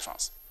energy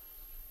electrons.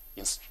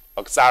 In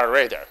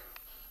accelerator,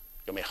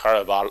 you may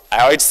heard about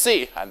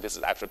LHC, and this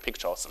is actually a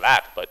picture of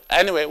that. But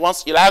anyway,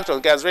 once electron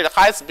gets really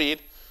high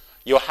speed,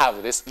 you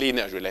have this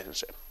linear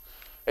relationship.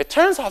 It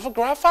turns out for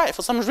graphite,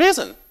 for some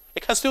reason,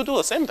 it can still do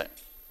the same thing.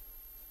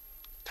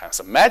 Kind of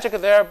some magic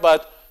there,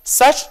 but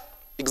such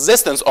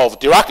existence of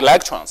Dirac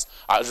electrons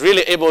are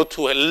really able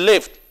to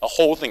lift the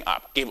whole thing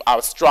up, give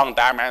out strong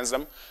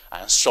diamagnetism,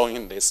 and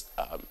showing this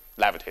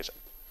levitation.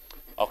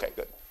 Okay,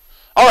 good.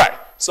 All right,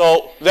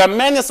 so there are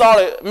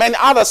many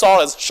other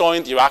solids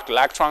showing Dirac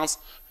electrons.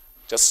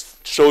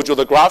 Just showed you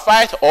the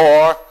graphite,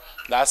 or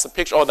that's a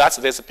picture, or that's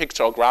this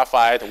picture of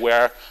graphite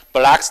where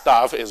black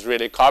stuff is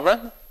really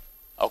carbon.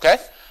 Okay,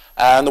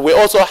 and we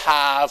also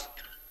have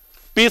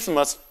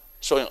bismuth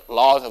showing a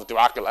lot of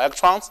Dirac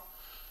electrons.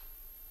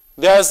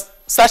 There's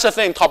such a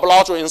thing,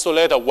 topology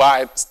insulator, where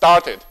I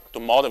started to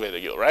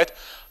motivate you, right?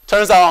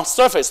 Turns out on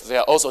surface, there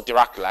are also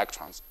Dirac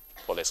electrons.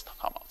 for these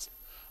compounds.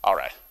 All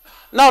right.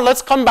 Now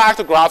let's come back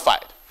to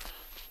graphite.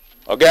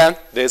 Again,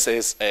 this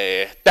is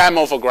a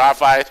demo for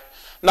graphite.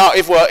 Now,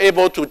 if we're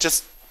able to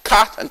just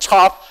cut and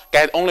chop,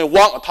 get only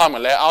one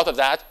atomic layer out of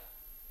that,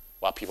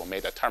 well, people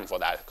made a term for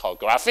that called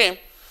graphene.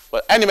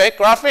 But anyway,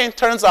 graphene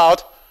turns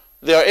out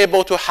they're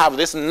able to have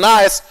this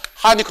nice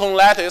honeycomb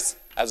lattice,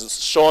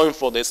 as shown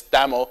for this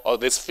demo or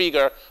this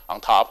figure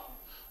on top.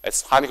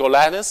 It's honeycomb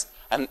lattice,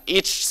 and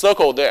each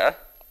circle there,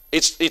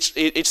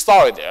 each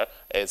solid there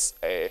is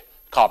a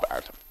carbon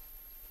atom.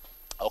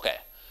 Okay,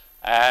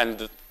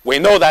 and we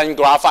know that in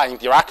graphite, in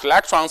direct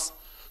electrons,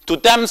 to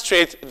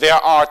demonstrate there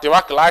are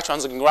direct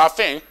electrons in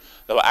graphene,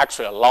 there were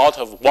actually a lot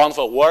of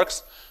wonderful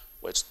works,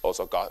 which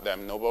also got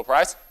them Nobel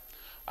Prize.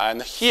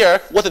 And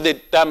here, what did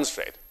they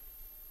demonstrate?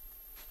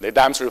 They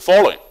demonstrated the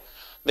following.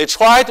 They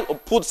tried to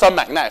put some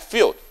magnetic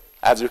field.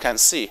 As you can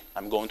see,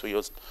 I'm going to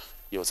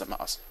use a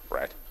mouse,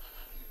 right?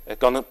 They're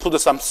going to put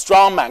some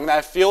strong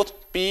magnetic field,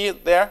 B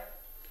there,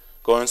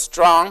 going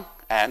strong,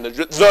 and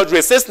the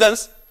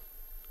resistance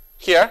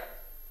here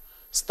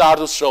start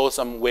to show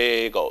some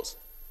wiggles.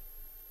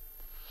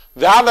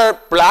 The other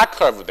black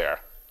curve there,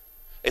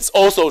 it's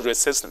also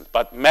resistant,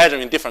 but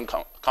measuring different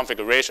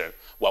configuration.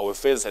 What we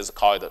physicists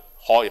call it the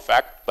Hall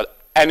effect, but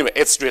anyway,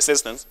 it's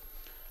resistance.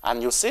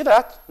 And you see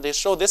that they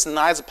show this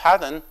nice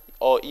pattern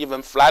or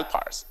even flat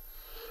parts.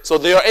 So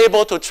they are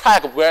able to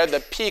track where the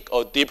peak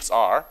or dips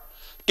are,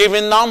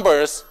 giving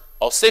numbers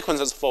or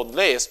sequences for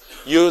this,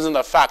 using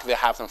the fact they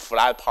have some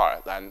flat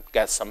parts and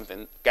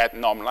get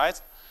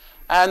normalized.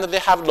 And they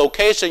have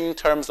location in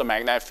terms of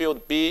magnetic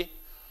field B.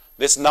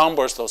 These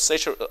numbers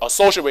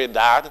associate with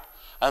that,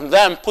 and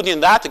then putting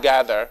that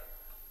together,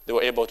 they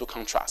were able to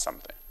contrast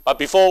something. But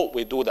before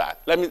we do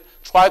that, let me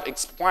try to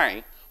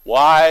explain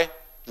why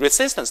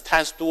resistance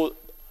tends to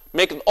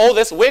make all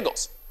these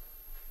wiggles.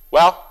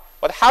 Well,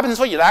 what happens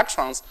for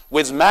electrons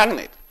with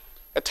magnet?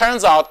 It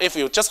turns out if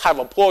you just have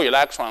a poor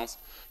electrons,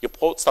 you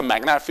put some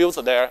magnetic fields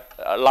there,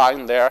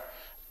 line there,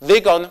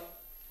 they're going to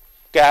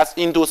get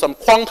into some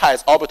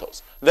quantized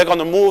orbitals. They're going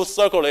to move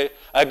circularly,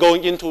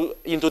 going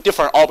into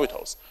different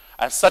orbitals.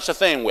 And such a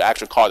thing we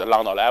actually call the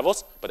Landau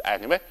levels. But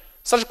anyway,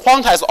 such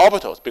quantized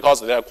orbitals, because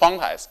they're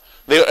quantized,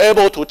 they're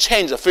able to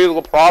change the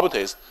physical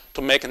properties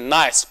to make a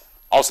nice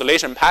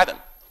oscillation pattern.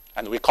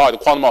 And we call it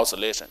quantum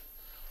oscillation.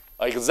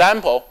 An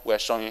example we're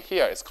showing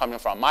here is coming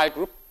from my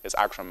group. It's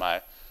actually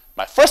my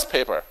first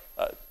paper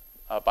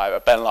by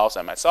Ben Laus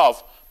and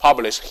myself,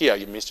 published here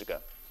in Michigan.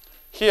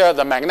 Here,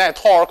 the magnetic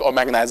torque or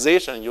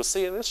magnetization, you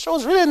see, it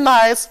shows really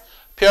nice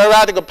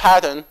periodic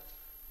pattern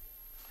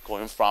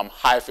going from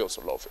high fields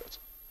to low fields.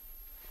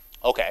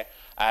 Okay,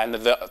 and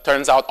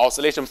turns out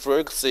oscillation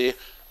frequency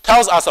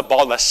tells us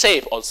about the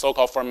shape of the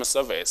so-called Fermi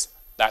surface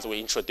that we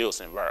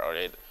introduced in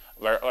very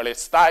early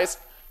studies.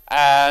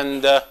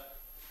 And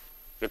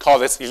we call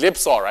this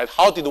ellipsoid, right?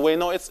 How did we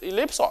know it's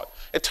ellipsoid?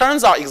 It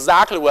turns out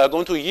exactly we are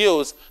going to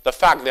use the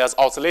fact there's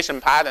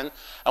oscillation pattern,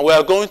 and we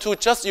are going to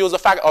just use the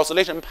fact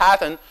oscillation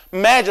pattern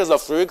measures the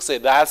frequency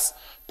that's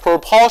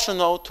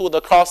proportional to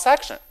the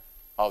cross-section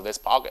of these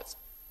pockets.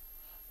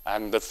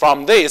 And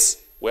from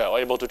this, we are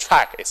able to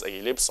track it's an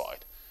ellipsoid.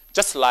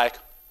 Just like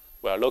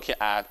we are looking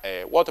at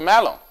a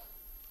watermelon.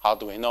 How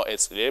do we know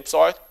it's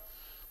ellipsoid?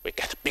 We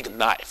get a big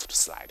knife to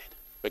slide it.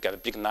 We get a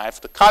big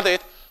knife to cut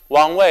it.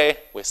 One way,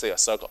 we see a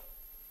circle.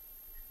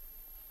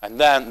 And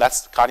then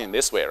that's cutting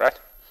this way, right?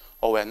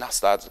 Or we're not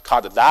start to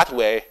cut it that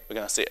way, we're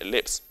going to see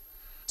ellipse.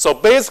 So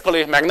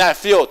basically, magnetic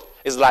field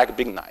is like a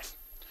big knife.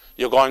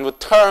 You're going to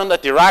turn the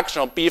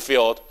direction of B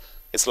field.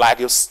 It's like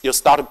you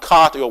start to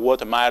cut your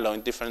watermelon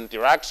in different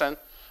direction.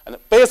 And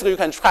basically, you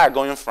can try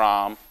going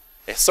from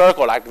a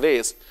circle like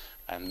this,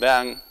 and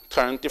then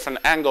turn different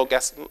angle,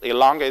 gets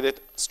elongated,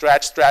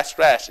 stretch,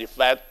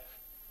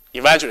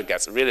 eventually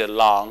gets a really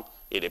long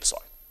ellipse,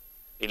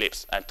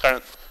 and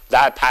turn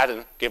that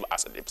pattern, give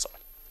us an ellipsoid.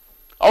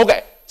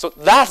 Okay, so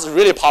that's a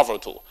really powerful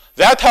tool.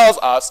 That tells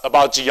us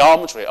about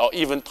geometry or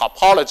even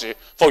topology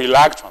for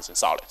electrons in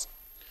solids.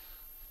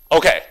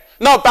 Okay,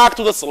 now back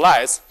to the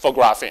slides for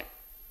graphene,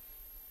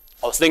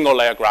 or single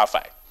layer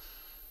graphite.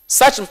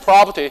 Such a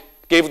property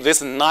gives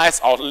this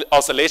nice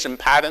oscillation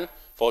pattern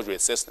for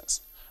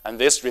resistance. And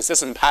this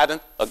resistance pattern,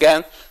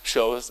 again,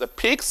 shows the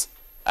peaks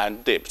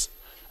and dips,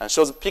 and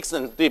shows the peaks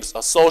and dips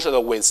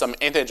associated with some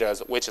integers,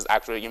 which is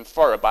actually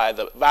inferred by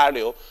the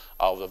value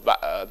of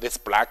this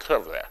black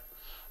curve there.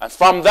 And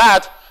from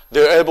that,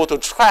 they're able to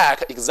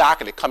track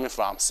exactly coming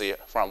from, see,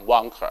 from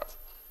one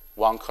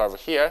curve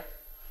here.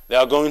 They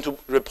are going to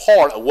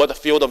report what the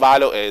field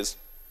value is.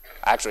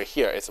 Actually,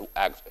 here it's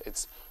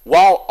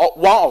 1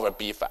 over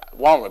B,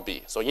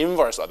 so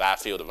inverse of that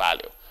field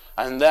value.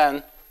 And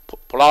then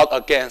plot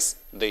against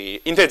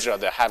the integer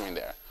they're having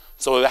there.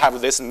 So they have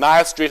this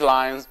nice straight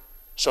lines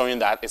showing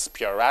that it's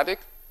periodic.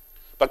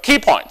 But key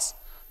points,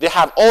 they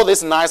have all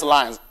these nice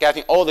lines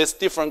getting all these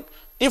different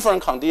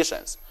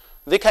conditions.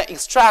 They can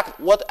extract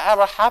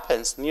whatever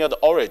happens near the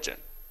origin.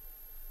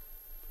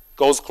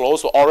 Goes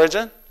close to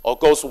origin, or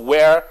goes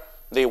where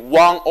the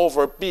 1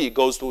 over B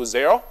goes to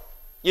 0.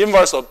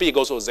 inverse of B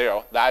goes to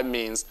 0, that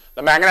means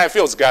the magnetic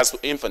field gets to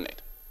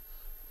infinite.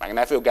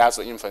 Magnetic field gets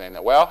to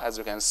infinite. Well, as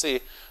you can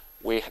see,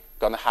 we're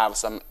going to have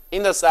some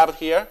intercept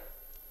here,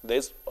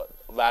 this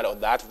value,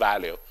 that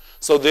value.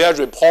 So they are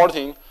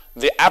reporting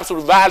the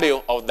absolute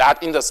value of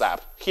that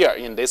intercept here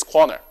in this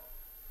corner.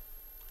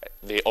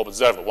 They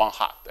observe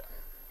 1/2 there.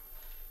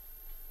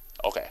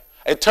 Okay.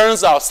 It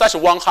turns out such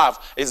 1/2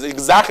 is the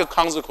exact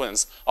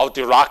consequence of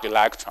Dirac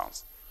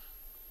electrons.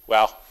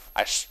 Well,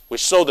 we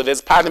showed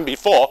this pattern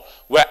before,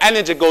 where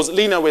energy goes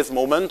linear with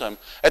momentum.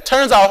 It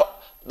turns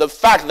out the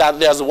fact that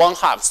there's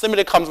 1/2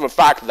 simply comes from the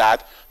fact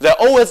that there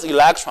are always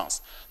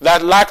electrons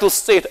that like to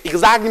sit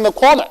exactly in the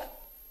corner.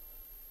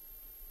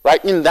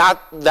 Right? In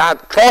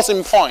that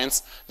crossing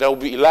points, there will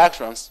be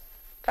electrons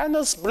kind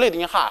of split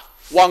in half,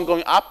 one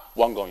going up,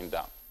 one going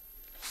down.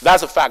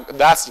 That's a fact.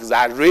 That's the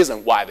exact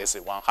reason why this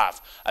is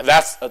 1/2. And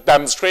that's a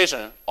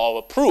demonstration or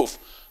a proof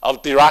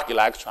of Dirac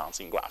electrons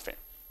in graphene.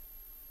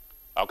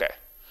 Okay.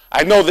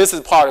 I know this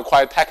is part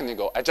quite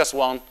technical. I just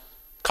want to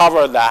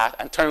cover that,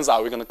 and turns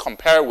out we're going to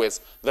compare with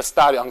the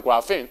study on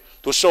graphene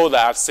to show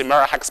that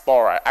Samara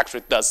hexaboride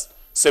actually does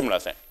similar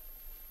thing.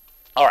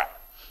 All right.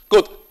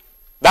 Good.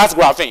 That's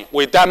graphene.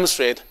 We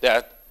demonstrate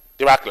the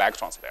Dirac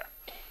electrons there.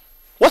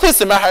 What is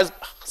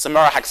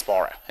Samara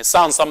hexaboride? It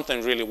sounds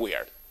something really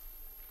weird.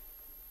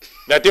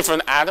 There are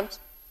different atoms.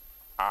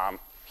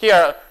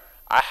 Here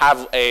I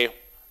have a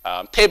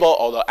table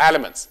of the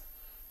elements.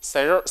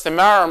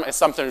 Samarium is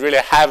something really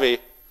heavy.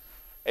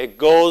 It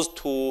goes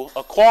to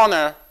a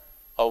corner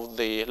of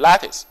the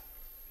lattice.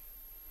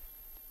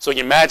 So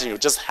imagine you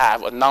just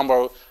have a number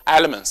of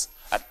elements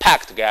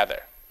packed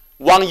together.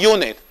 One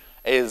unit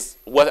is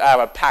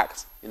whatever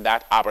packed in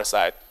that upper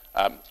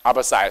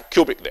side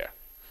cubic there.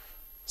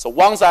 So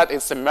one side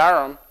is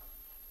samarium.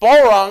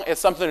 Boron is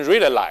something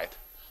really light.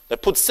 They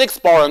put 6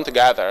 boron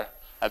together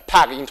and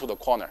pack into the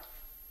corner.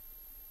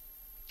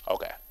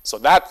 Okay, so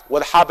that's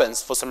what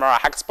happens for Samara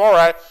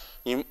hexaboride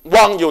in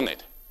one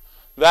unit.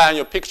 Then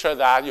you picture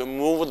that you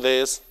move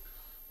this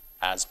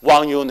as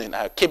one unit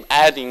and keep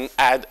adding,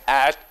 add,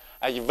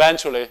 and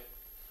eventually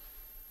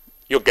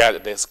you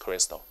get this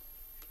crystal.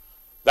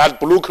 That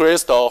blue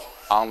crystal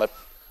on the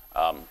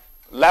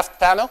left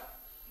panel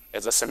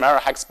is a Samara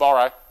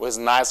hexaboride with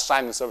nice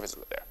shiny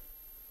surfaces there.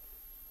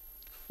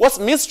 What's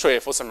mystery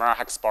for Samara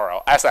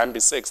hexaboride,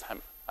 SMB6,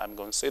 I'm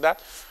going to say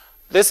that.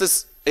 This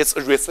is its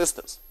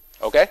resistance,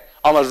 okay?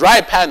 On the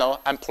right panel,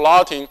 I'm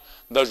plotting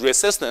the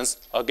resistance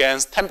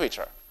against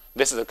temperature.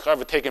 This is a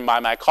curve taken by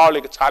my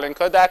colleague Charlie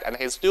Kodak and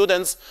his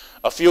students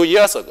a few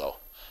years ago.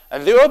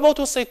 And they were able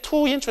to see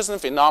 2 interesting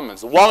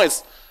phenomena. One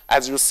is,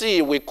 as you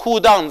see, we cool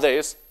down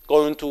this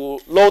going to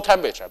low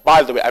temperature.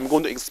 By the way, I'm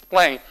going to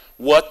explain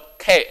what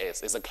K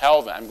is. It's a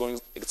Kelvin. I'm going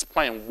to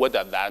explain what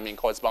does that mean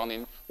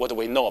corresponding what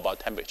we know about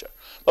temperature.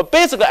 But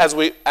basically,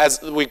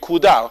 as we cool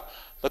down,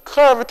 the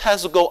curve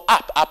tends to go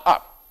up, up,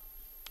 up.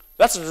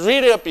 That's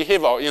really a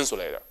behavioral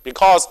insulator,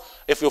 because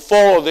if you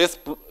follow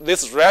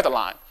this red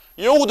line,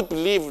 you would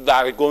believe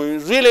that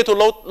going really to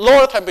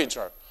lower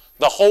temperature,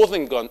 the whole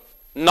thing going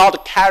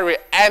not carry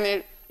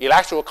any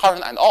electrical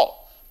current at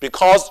all,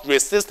 because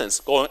resistance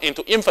going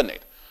into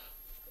infinite.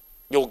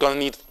 You're going to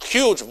need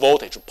huge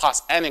voltage to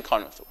pass any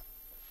current through.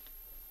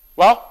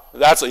 Well,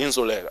 that's an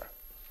insulator.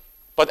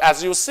 But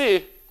as you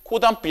see, cool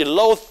down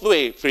below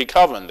 3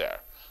 Kelvin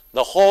there,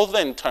 the whole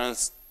thing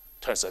turns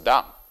it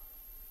down.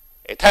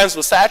 It tends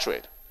to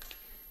saturate.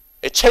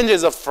 It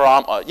changes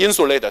from an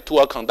insulator to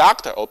a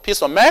conductor or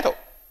piece of metal.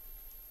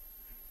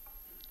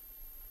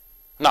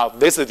 Now,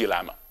 this is a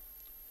dilemma.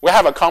 We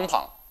have a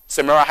compound,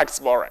 Samara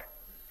hexaboride.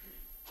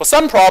 For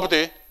some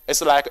property,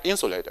 it's like an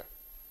insulator.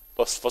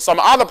 But for some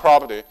other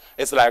property,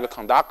 it's like a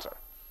conductor.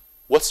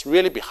 What's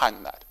really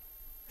behind that?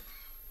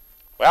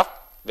 Well,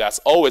 there's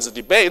always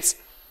debates,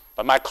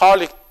 but my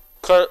colleague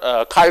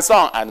Kai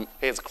Song and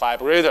his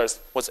collaborators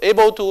was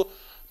able to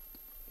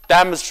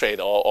demonstrate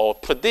or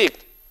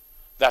predict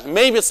that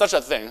maybe such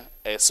a thing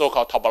is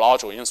so-called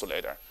topological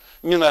insulator.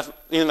 In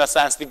the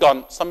sense, they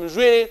got some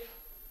really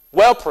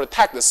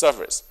well-protected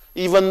surface,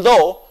 even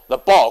though the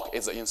bulk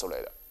is an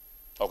insulator.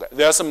 Okay,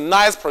 there's some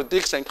nice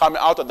prediction coming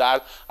out of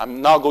that.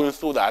 I'm not going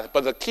through that,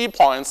 but the key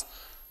points,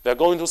 they're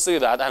going to see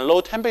that at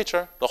low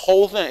temperature, the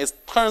whole thing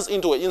turns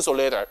into an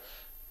insulator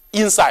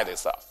inside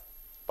itself.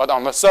 But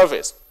on the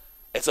surface,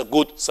 it's a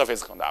good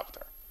surface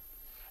conductor.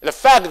 The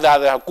fact that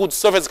they are good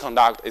surface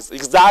conductor is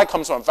exactly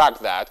comes from the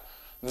fact that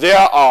there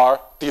are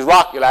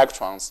Dirac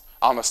electrons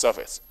on the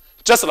surface,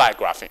 just like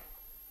graphene.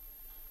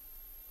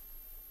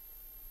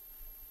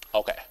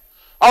 Okay,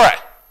 all right.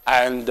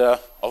 And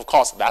of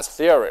course, that's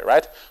theory,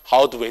 right?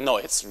 How do we know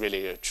it's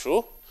really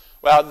true?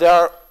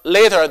 Well,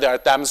 later there are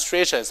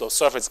demonstrations of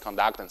surface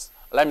conductance.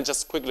 Let me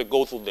just quickly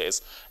go through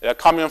this. They're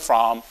coming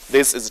from,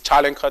 this is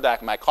Charlie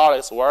Kodak, my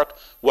colleague's work,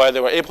 where they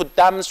were able to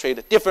demonstrate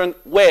a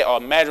different way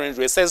of measuring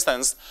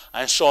resistance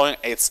and showing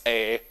it's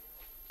a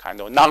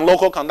kind of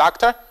non-local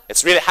conductor.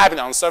 It's really happening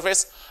on the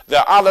surface. There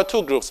are other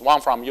 2 groups,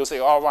 one from UC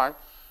Irvine,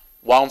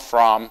 one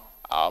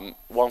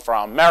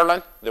from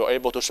Maryland. They were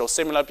able to show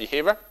similar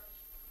behavior.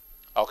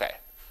 Okay,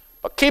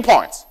 But key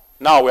points,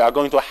 now we're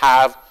going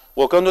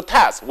to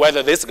test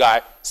whether this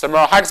guy,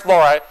 similar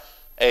hexaboride,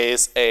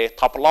 is a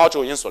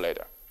topological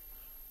insulator.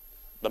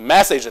 The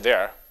message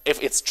there,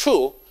 if it's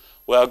true,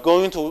 we are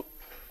going to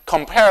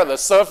compare the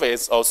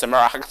surface of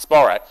similar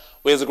hexaboride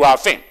with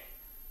graphene.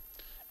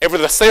 If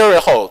the theory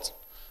holds,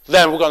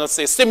 then we're going to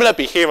see similar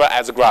behavior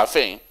as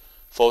graphene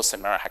for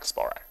similar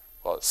hexaboride,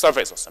 or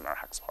surface of similar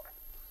hexaboride.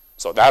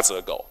 So that's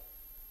the goal.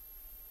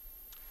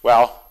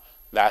 Well,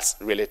 that's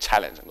really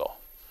challenging goal.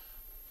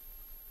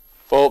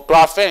 For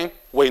graphene,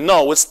 we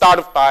know we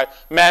started by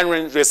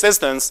measuring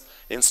resistance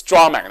in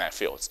strong magnetic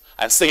fields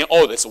and seeing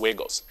all these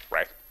wiggles,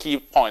 right? Key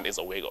point is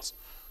the wiggles.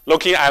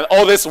 Looking at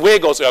all these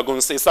wiggles, you are going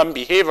to see some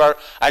behavior,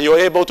 and you're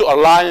able to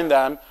align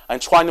them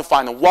and trying to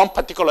find one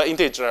particular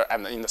integer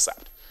and the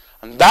intercept.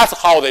 And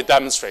that's how they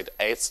demonstrate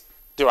its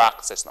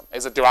Dirac system.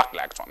 It's a Dirac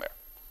electron there.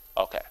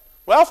 Okay.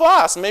 Well, for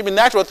us, maybe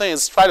natural thing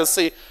is try to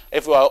see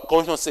if we are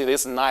going to see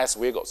these nice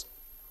wiggles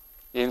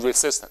in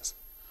resistance.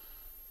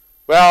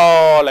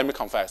 Well, let me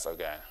confess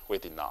again, we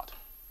did not.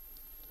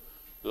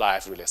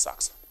 Life really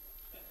sucks.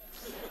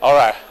 All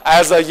right,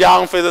 as a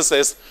young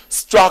physicist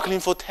struggling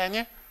for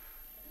tenure,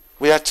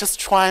 we are just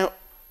trying to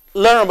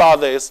learn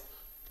about this,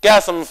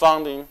 get some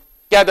funding,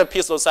 get a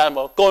piece of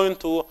sample, going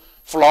to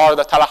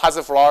Florida,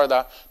 Tallahassee,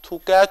 Florida,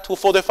 to get to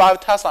 45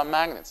 Tesla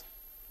magnets.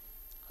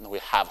 And we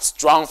have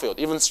strong field,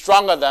 even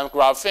stronger than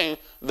graphene,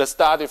 the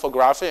study for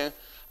graphene.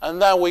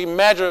 And then we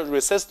measure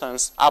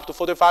resistance up to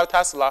 45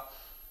 Tesla.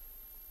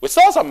 We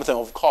saw something,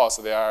 of course,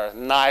 they are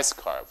nice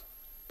curve,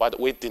 but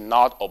we did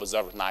not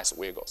observe nice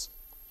wiggles,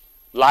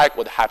 like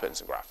what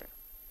happens in graphene.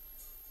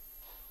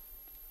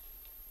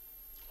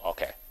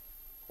 Okay,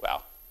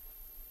 well,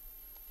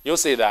 you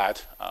see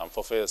that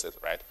for physicists,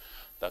 right?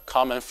 The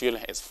common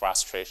feeling is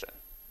frustration.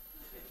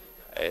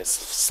 It's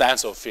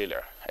sense of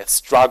failure. It's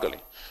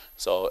struggling.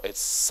 So it's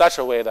such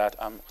a way that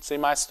see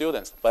my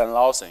students, Ben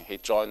Lawson, he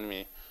joined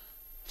me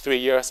 3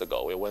 years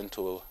ago. We went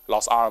to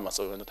Los Alamos,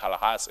 we went to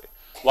Tallahassee.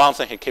 One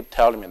thing he kept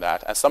telling me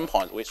that at some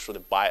point we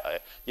should buy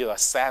either a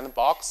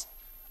sandbox,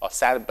 or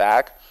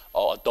sandbag,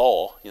 or a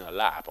doll in a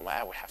lab.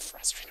 Well, we have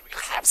frustration. We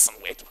have some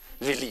way to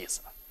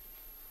release.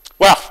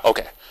 Well,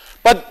 okay.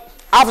 But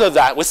after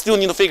that, we still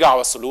need to figure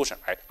out a solution,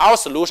 right? Our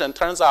solution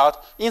turns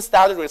out in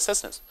static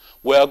resistance.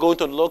 We are going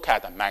to look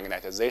at the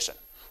magnetization.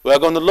 We are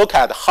going to look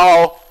at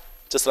how,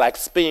 just like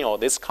spin or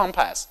this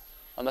compass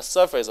on the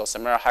surface of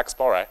similar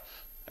hexaboride,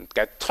 and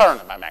get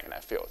turned by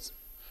magnetic fields.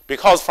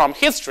 Because from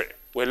history,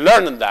 we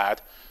learned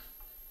that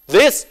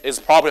this is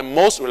probably the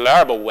most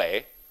reliable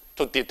way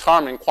to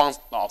determine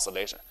quantum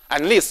oscillation.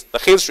 At least the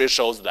history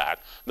shows that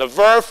the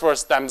very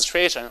first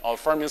demonstration of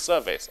Fermi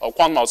surface or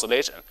quantum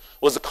oscillation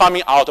was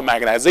coming out of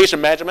magnetization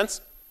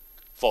measurements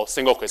for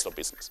single crystal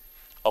business.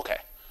 Okay.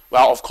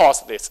 Well, of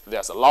course,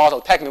 there's a lot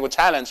of technical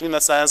challenge in the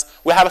sense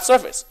we have a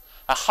surface.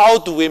 And how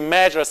do we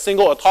measure a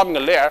single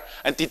atomic layer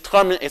and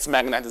determine its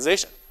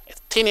magnetization?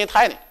 It's teeny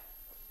tiny,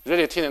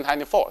 really teeny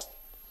tiny force.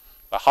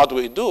 But how do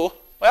we do?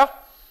 Well,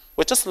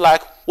 we're just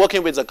like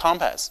working with the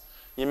compass.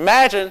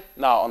 Imagine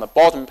now on the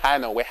bottom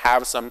panel we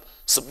have some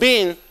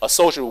spin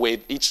associated with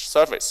each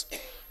surface.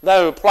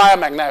 Then we apply a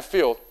magnetic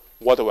field.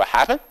 What will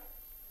happen?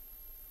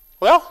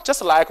 Well,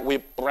 just like we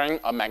bring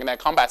a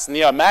magnetic compass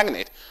near a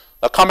magnet,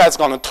 the compass is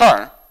going to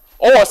turn,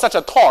 or such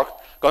a torque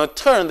going to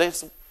turn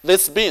these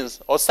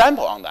spins or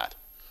sample on that.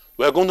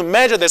 We're going to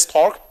measure this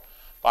torque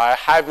by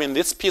having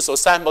this piece of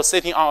sample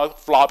sitting on a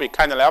floppy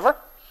cantilever,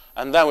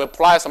 and then we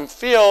apply some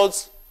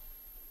fields.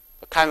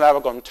 The cantilever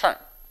is going to turn.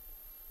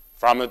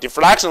 From the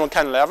deflection of the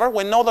cantilever,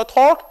 we know the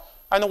torque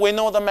and we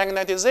know the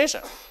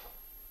magnetization.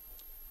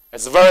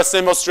 It's a very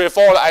simple,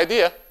 straightforward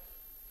idea,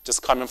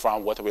 just coming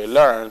from what we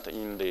learned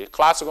in the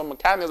classical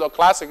mechanics or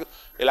classical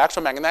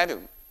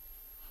electromagnetism.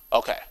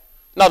 Okay,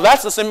 now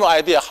that's the simple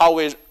idea how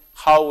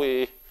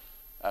we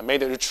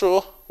made it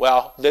true.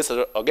 Well, this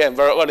is again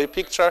very early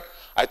picture.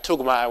 I took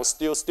when I was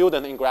still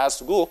student in grad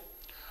school.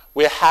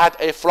 We had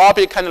a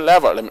floppy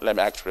cantilever. Let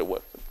me actually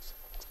work.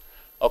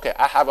 Okay,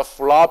 I have a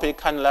floppy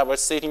cantilever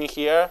sitting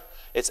here.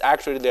 It's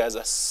actually, there's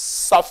a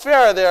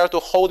sapphire there to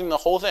holding the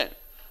whole thing.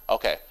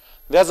 Okay,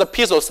 there's a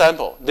piece of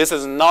sample. This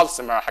is not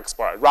similar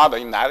hexaboride. Rather,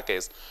 in that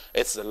case,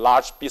 it's a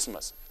large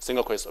bismuth,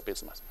 single crystal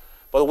bismuth.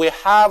 But we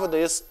have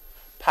this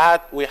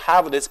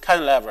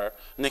cantilever,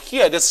 and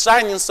here, this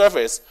shining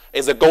surface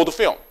is a gold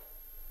film.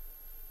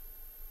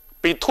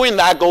 Between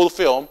that gold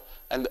film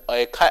and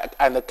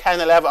the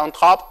cantilever on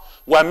top,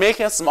 we're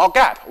making a small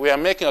gap. We are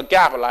making a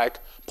gap like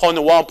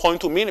 0.1,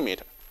 0.2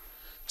 millimeter.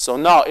 So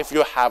now if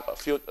you have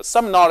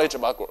some knowledge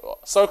about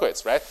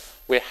circuits, right?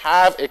 We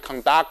have a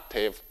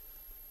conductive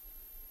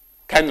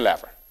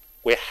cantilever.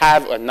 We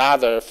have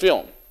another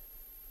film.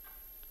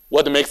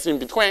 What makes in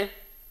between?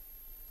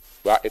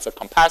 Well, it's a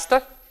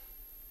capacitor.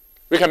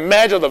 We can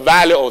measure the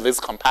value of this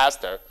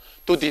capacitor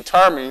to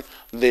determine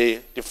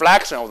the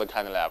deflection of the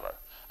cantilever.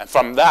 And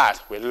from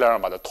that, we learn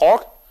about the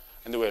torque,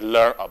 and we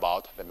learn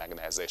about the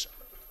magnetization.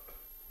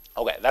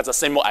 Okay, that's a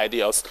simple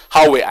idea of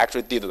how we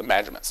actually did the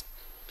measurements.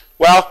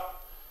 Well,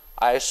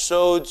 I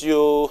showed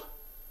you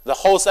the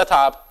whole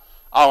setup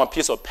on a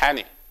piece of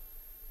penny.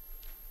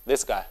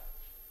 this guy.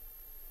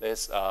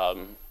 This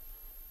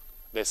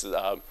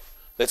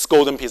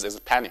golden piece is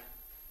penny.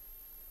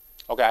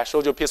 Okay, I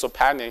showed you a piece of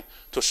penny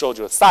to show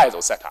you the size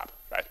of setup,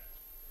 right?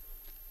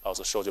 I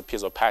also showed you a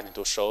piece of penny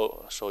to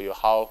show you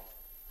how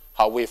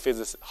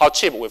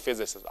cheap we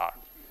physicists are.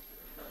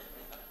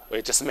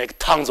 We just make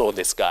tons of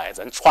these guys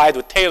and try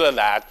to tailor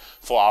that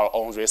for our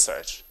own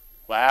research.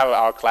 Whenever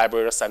our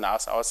collaborators send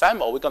us our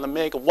sample, we're going to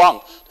make one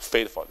to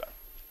fit for them.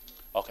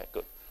 Okay,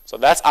 good. So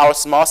that's our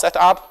small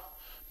setup,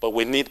 but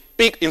we need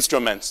big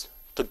instruments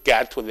to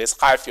get to this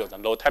high field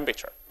and low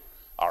temperature.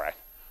 All right.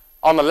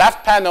 On the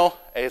left panel,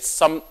 it's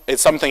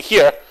something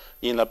here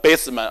in the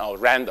basement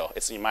of Randall.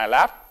 It's in my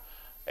lab.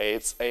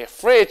 It's a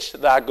fridge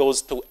that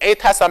goes to 8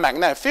 Tesla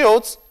magnetic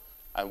fields.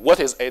 And what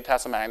is 8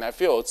 Tesla magnetic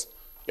fields?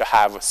 You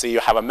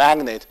have a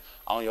magnet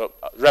on your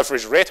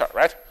refrigerator,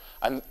 right?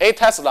 And 8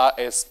 Tesla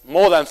is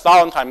more than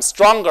 1,000 times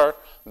stronger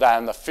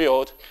than the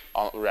field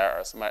on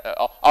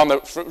on the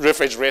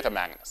refrigerator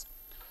magnets.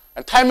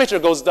 And temperature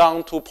goes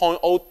down to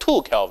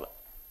 0.02 Kelvin.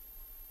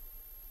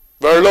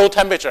 Very low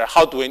temperature.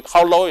 How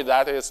low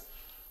that is?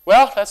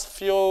 Well, let's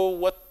feel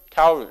what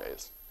Kelvin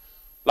is.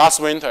 Last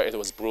winter, it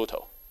was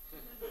brutal.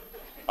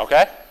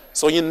 Okay?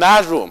 So in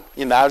that room,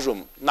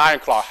 9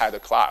 o'clock I had a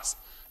class.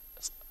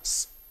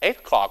 8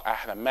 o'clock, I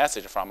had a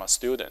message from a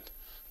student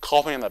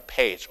copying a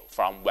page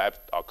from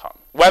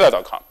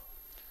weather.com.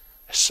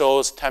 It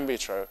shows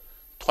temperature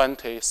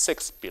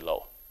 26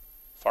 below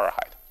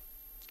Fahrenheit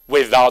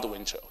without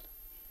wind chill.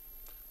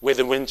 With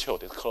the wind chill,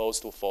 it's close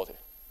to 40.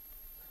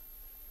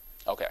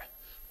 Okay.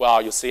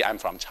 Well, you see, I'm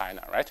from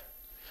China, right?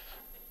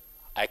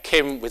 I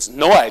came with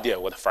no idea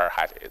what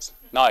Fahrenheit is.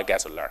 Now I get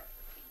to learn.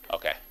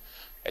 Okay.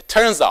 It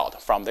turns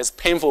out from this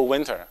painful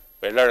winter,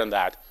 we learned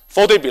that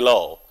 40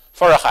 below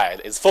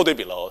Fahrenheit is 40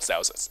 below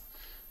Celsius.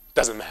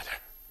 Doesn't matter.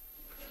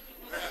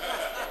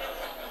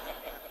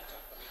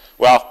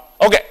 Well,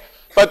 okay.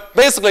 But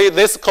basically,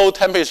 this cold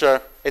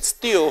temperature is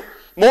still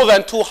more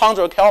than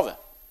 200 Kelvin.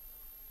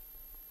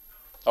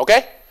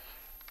 Okay?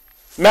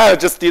 Matt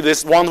just did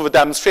this wonderful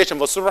demonstration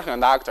for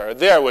superconductor.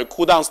 There we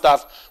cool down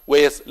stuff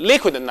with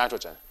liquid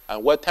nitrogen.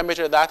 And what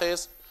temperature that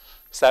is?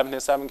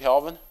 77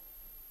 Kelvin.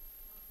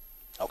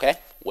 Okay?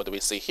 What do we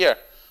see here?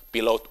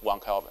 Below 1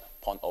 Kelvin,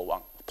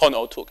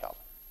 0.02 Kelvin.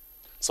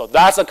 So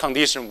that's the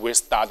condition we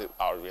started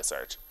our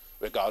research.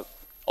 We got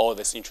all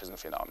this interesting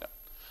phenomena.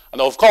 And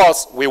of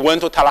course, we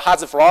went to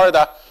Tallahassee,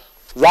 Florida.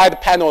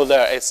 Right panel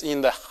there is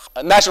in the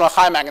National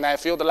High Magnetic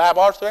Field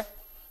Laboratory.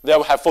 There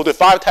we have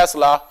 45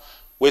 Tesla,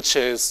 which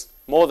is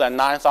more than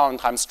 9,000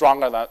 times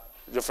stronger than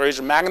the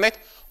refrigerator magnet,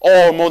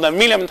 or more than 1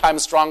 million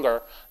times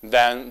stronger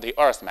than the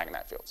Earth's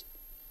magnetic fields.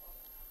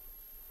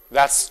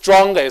 That's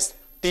strongest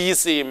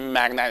DC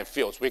magnetic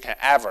fields we can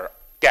ever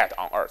get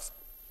on Earth.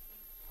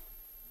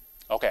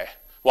 Okay,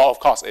 well, of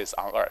course, it's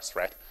on Earth,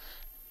 right?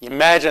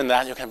 Imagine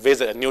that you can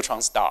visit a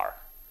neutron star.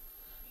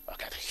 You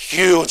get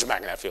huge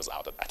magnetic fields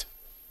out of that.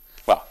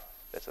 Well,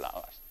 this is on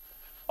Earth.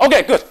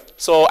 Okay, good.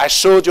 So I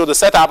showed you the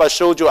setup. I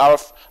showed you our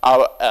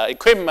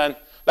equipment.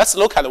 Let's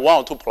look at 1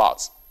 or 2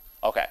 plots.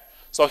 Okay,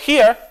 so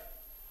here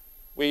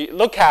we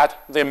look at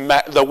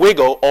the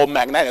wiggle or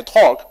magnetic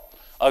torque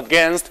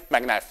against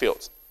magnetic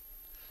fields.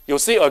 You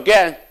see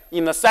again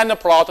in the center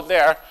plot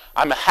there,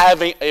 I'm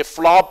having a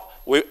flop.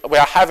 We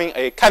are having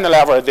a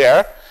cantilever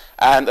there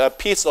and a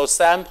piece of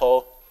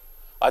sample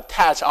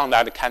attached on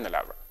that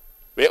cantilever.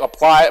 We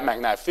apply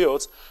magnetic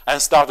fields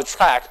and start to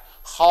track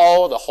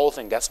how the whole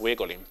thing gets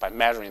wiggling by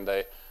measuring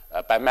the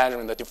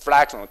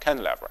deflection of the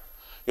cantilever.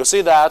 You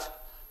see that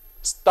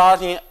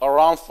starting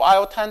around 5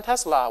 or 10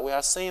 Tesla, we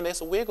are seeing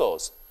these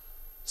wiggles,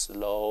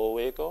 slow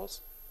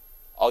wiggles,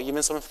 or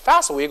even some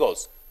fast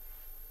wiggles.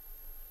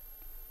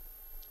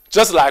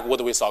 Just like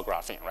what we saw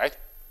graphene, right?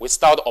 We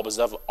start to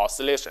observe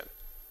oscillation.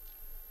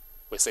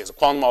 We say it's a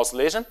quantum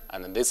oscillation,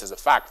 and then this is a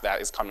fact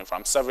that is coming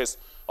from surface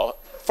or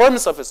firm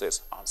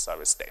surfaces on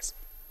surface states.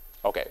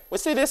 Okay, we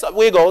see these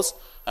wiggles,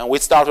 and we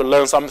start to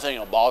learn something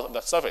about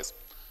the surface.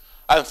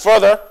 And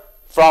further,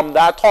 from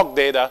that torque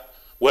data,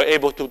 we're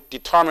able to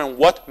determine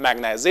what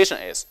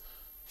magnetization is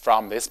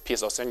from this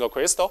piece of single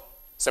crystal,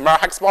 similar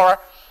hexborer,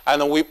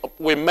 and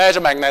we measure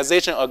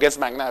magnetization against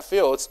magnetic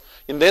fields,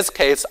 in this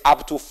case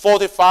up to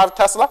 45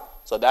 Tesla.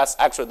 So that's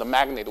actually the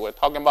magnet we're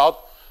talking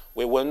about.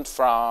 We went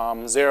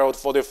from 0 to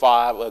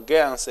 45,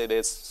 again, see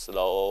these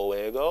slow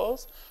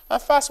wiggles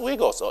and fast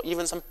wiggles, or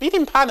even some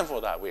beating pattern for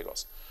that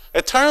wiggles.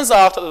 It turns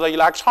out that the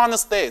electronic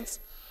states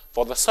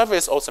for the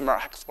surface of similar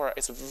hexborer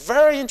is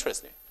very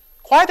interesting,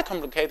 quite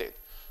complicated.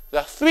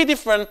 There are 3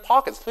 different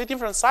pockets, 3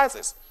 different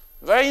sizes.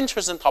 Very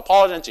interesting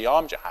topology and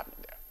geometry happening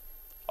there.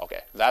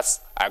 Okay,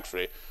 that's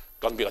actually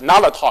going to be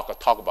another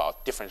talk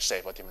about different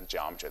shape or different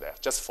geometry there,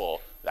 just for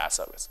that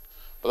surface.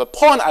 But the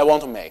point I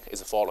want to make is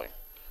the following.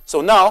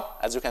 So now,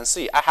 as you can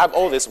see, I have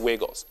all these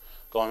wiggles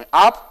going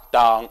up,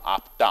 down,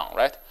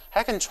 right?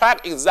 I can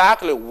track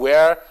exactly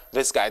where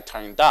this guy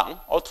turning down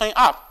or turning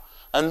up,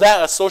 and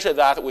then associate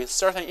that with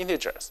certain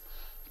integers,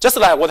 just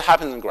like what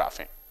happens in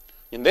graphene.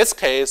 In this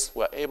case,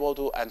 we're able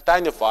to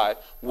identify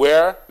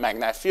where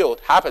magnetic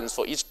field happens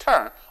for each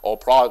term, or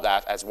plot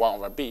that as 1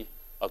 over b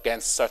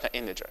against certain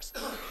integers.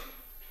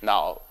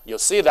 Now, you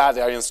see that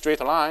they are in straight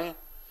line.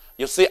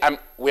 You see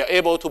we are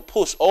able to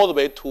push all the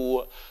way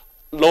to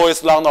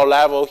lowest Landau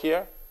level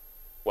here,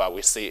 where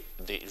we see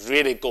they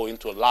really go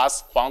into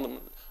last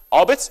quantum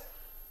orbits.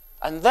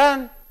 And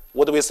then,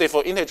 what do we see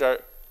for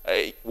integer?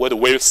 What do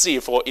we see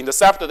for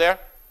interceptor there?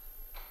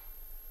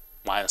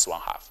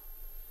 -1/2.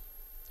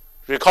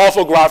 Recall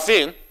for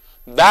graphene,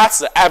 that's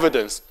the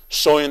evidence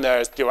showing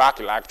there's Dirac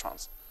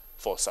electrons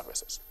for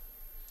surfaces,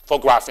 for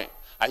graphene.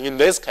 And in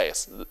this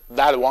case,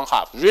 that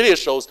 1/2 really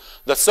shows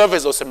the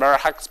surface of Samara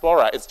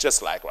Explorer is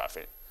just like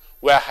graphene.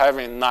 We're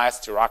having nice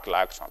Dirac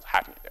electrons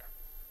happening there.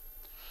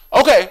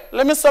 Okay,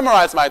 let me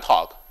summarize my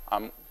talk.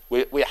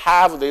 We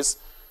have these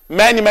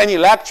many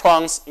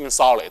electrons in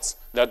solids.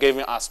 They're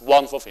giving us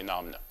wonderful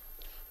phenomena.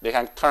 They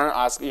can turn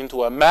us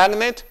into a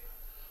magnet,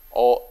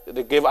 or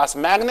they give us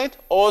magnet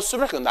or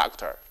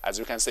superconductor. As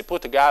you can see,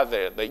 put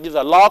together, they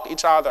either lock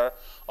each other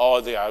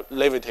or they are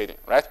levitating,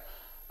 right?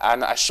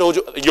 And I showed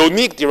you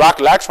unique Dirac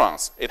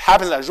electrons. It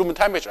happens at room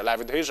temperature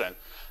levitation.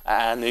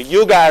 And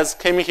you guys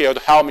came here to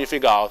help me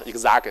figure out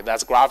exactly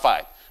that's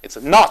graphite. It's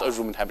not a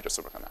room temperature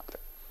superconductor.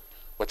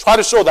 We try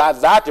to show that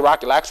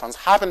Dirac electrons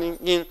happening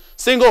in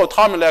single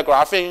atomic layer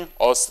graphene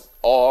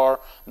or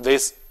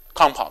this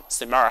compound,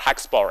 Samara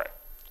hexboron.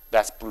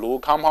 That's blue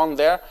compound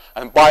there.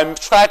 And by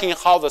tracking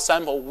how the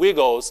sample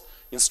wiggles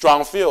in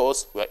strong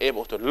fields, we're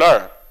able to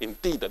learn,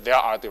 indeed, that there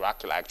are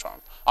Dirac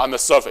electrons on the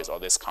surface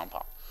of this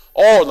compound.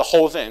 Or the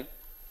whole thing,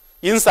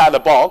 inside the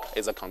bulk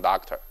is a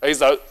conductor,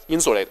 is an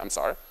insulator, I'm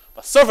sorry.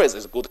 But surface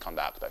is a good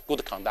conductor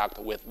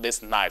with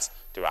this nice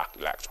Dirac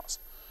electrons.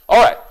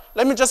 All right,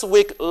 let me just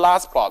make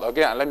last plot.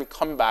 Again, let me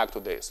come back to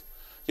this.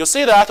 You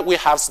see that we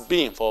have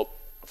spin for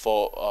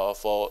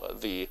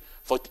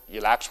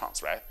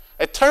electrons, right?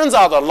 It turns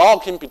out the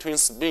locking between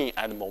spin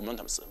and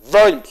momentum is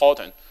very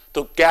important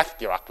to get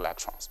Dirac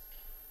electrons.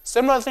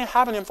 Similar thing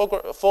happening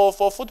for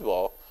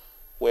football,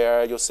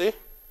 where you see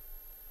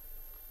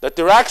the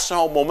direction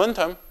of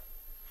momentum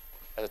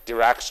and the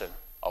direction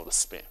of the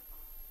spin.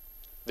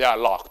 They are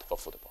locked for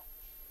football.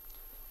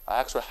 I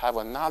actually have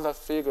another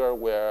figure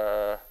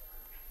where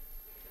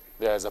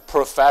there's a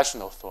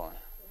professional throwing.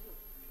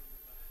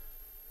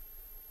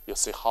 You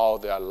see how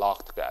they are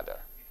locked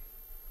together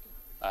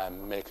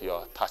and make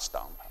your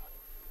touchdown.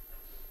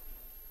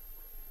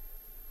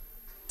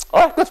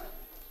 All right, good.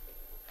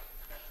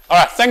 All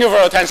right, thank you for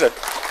your attention.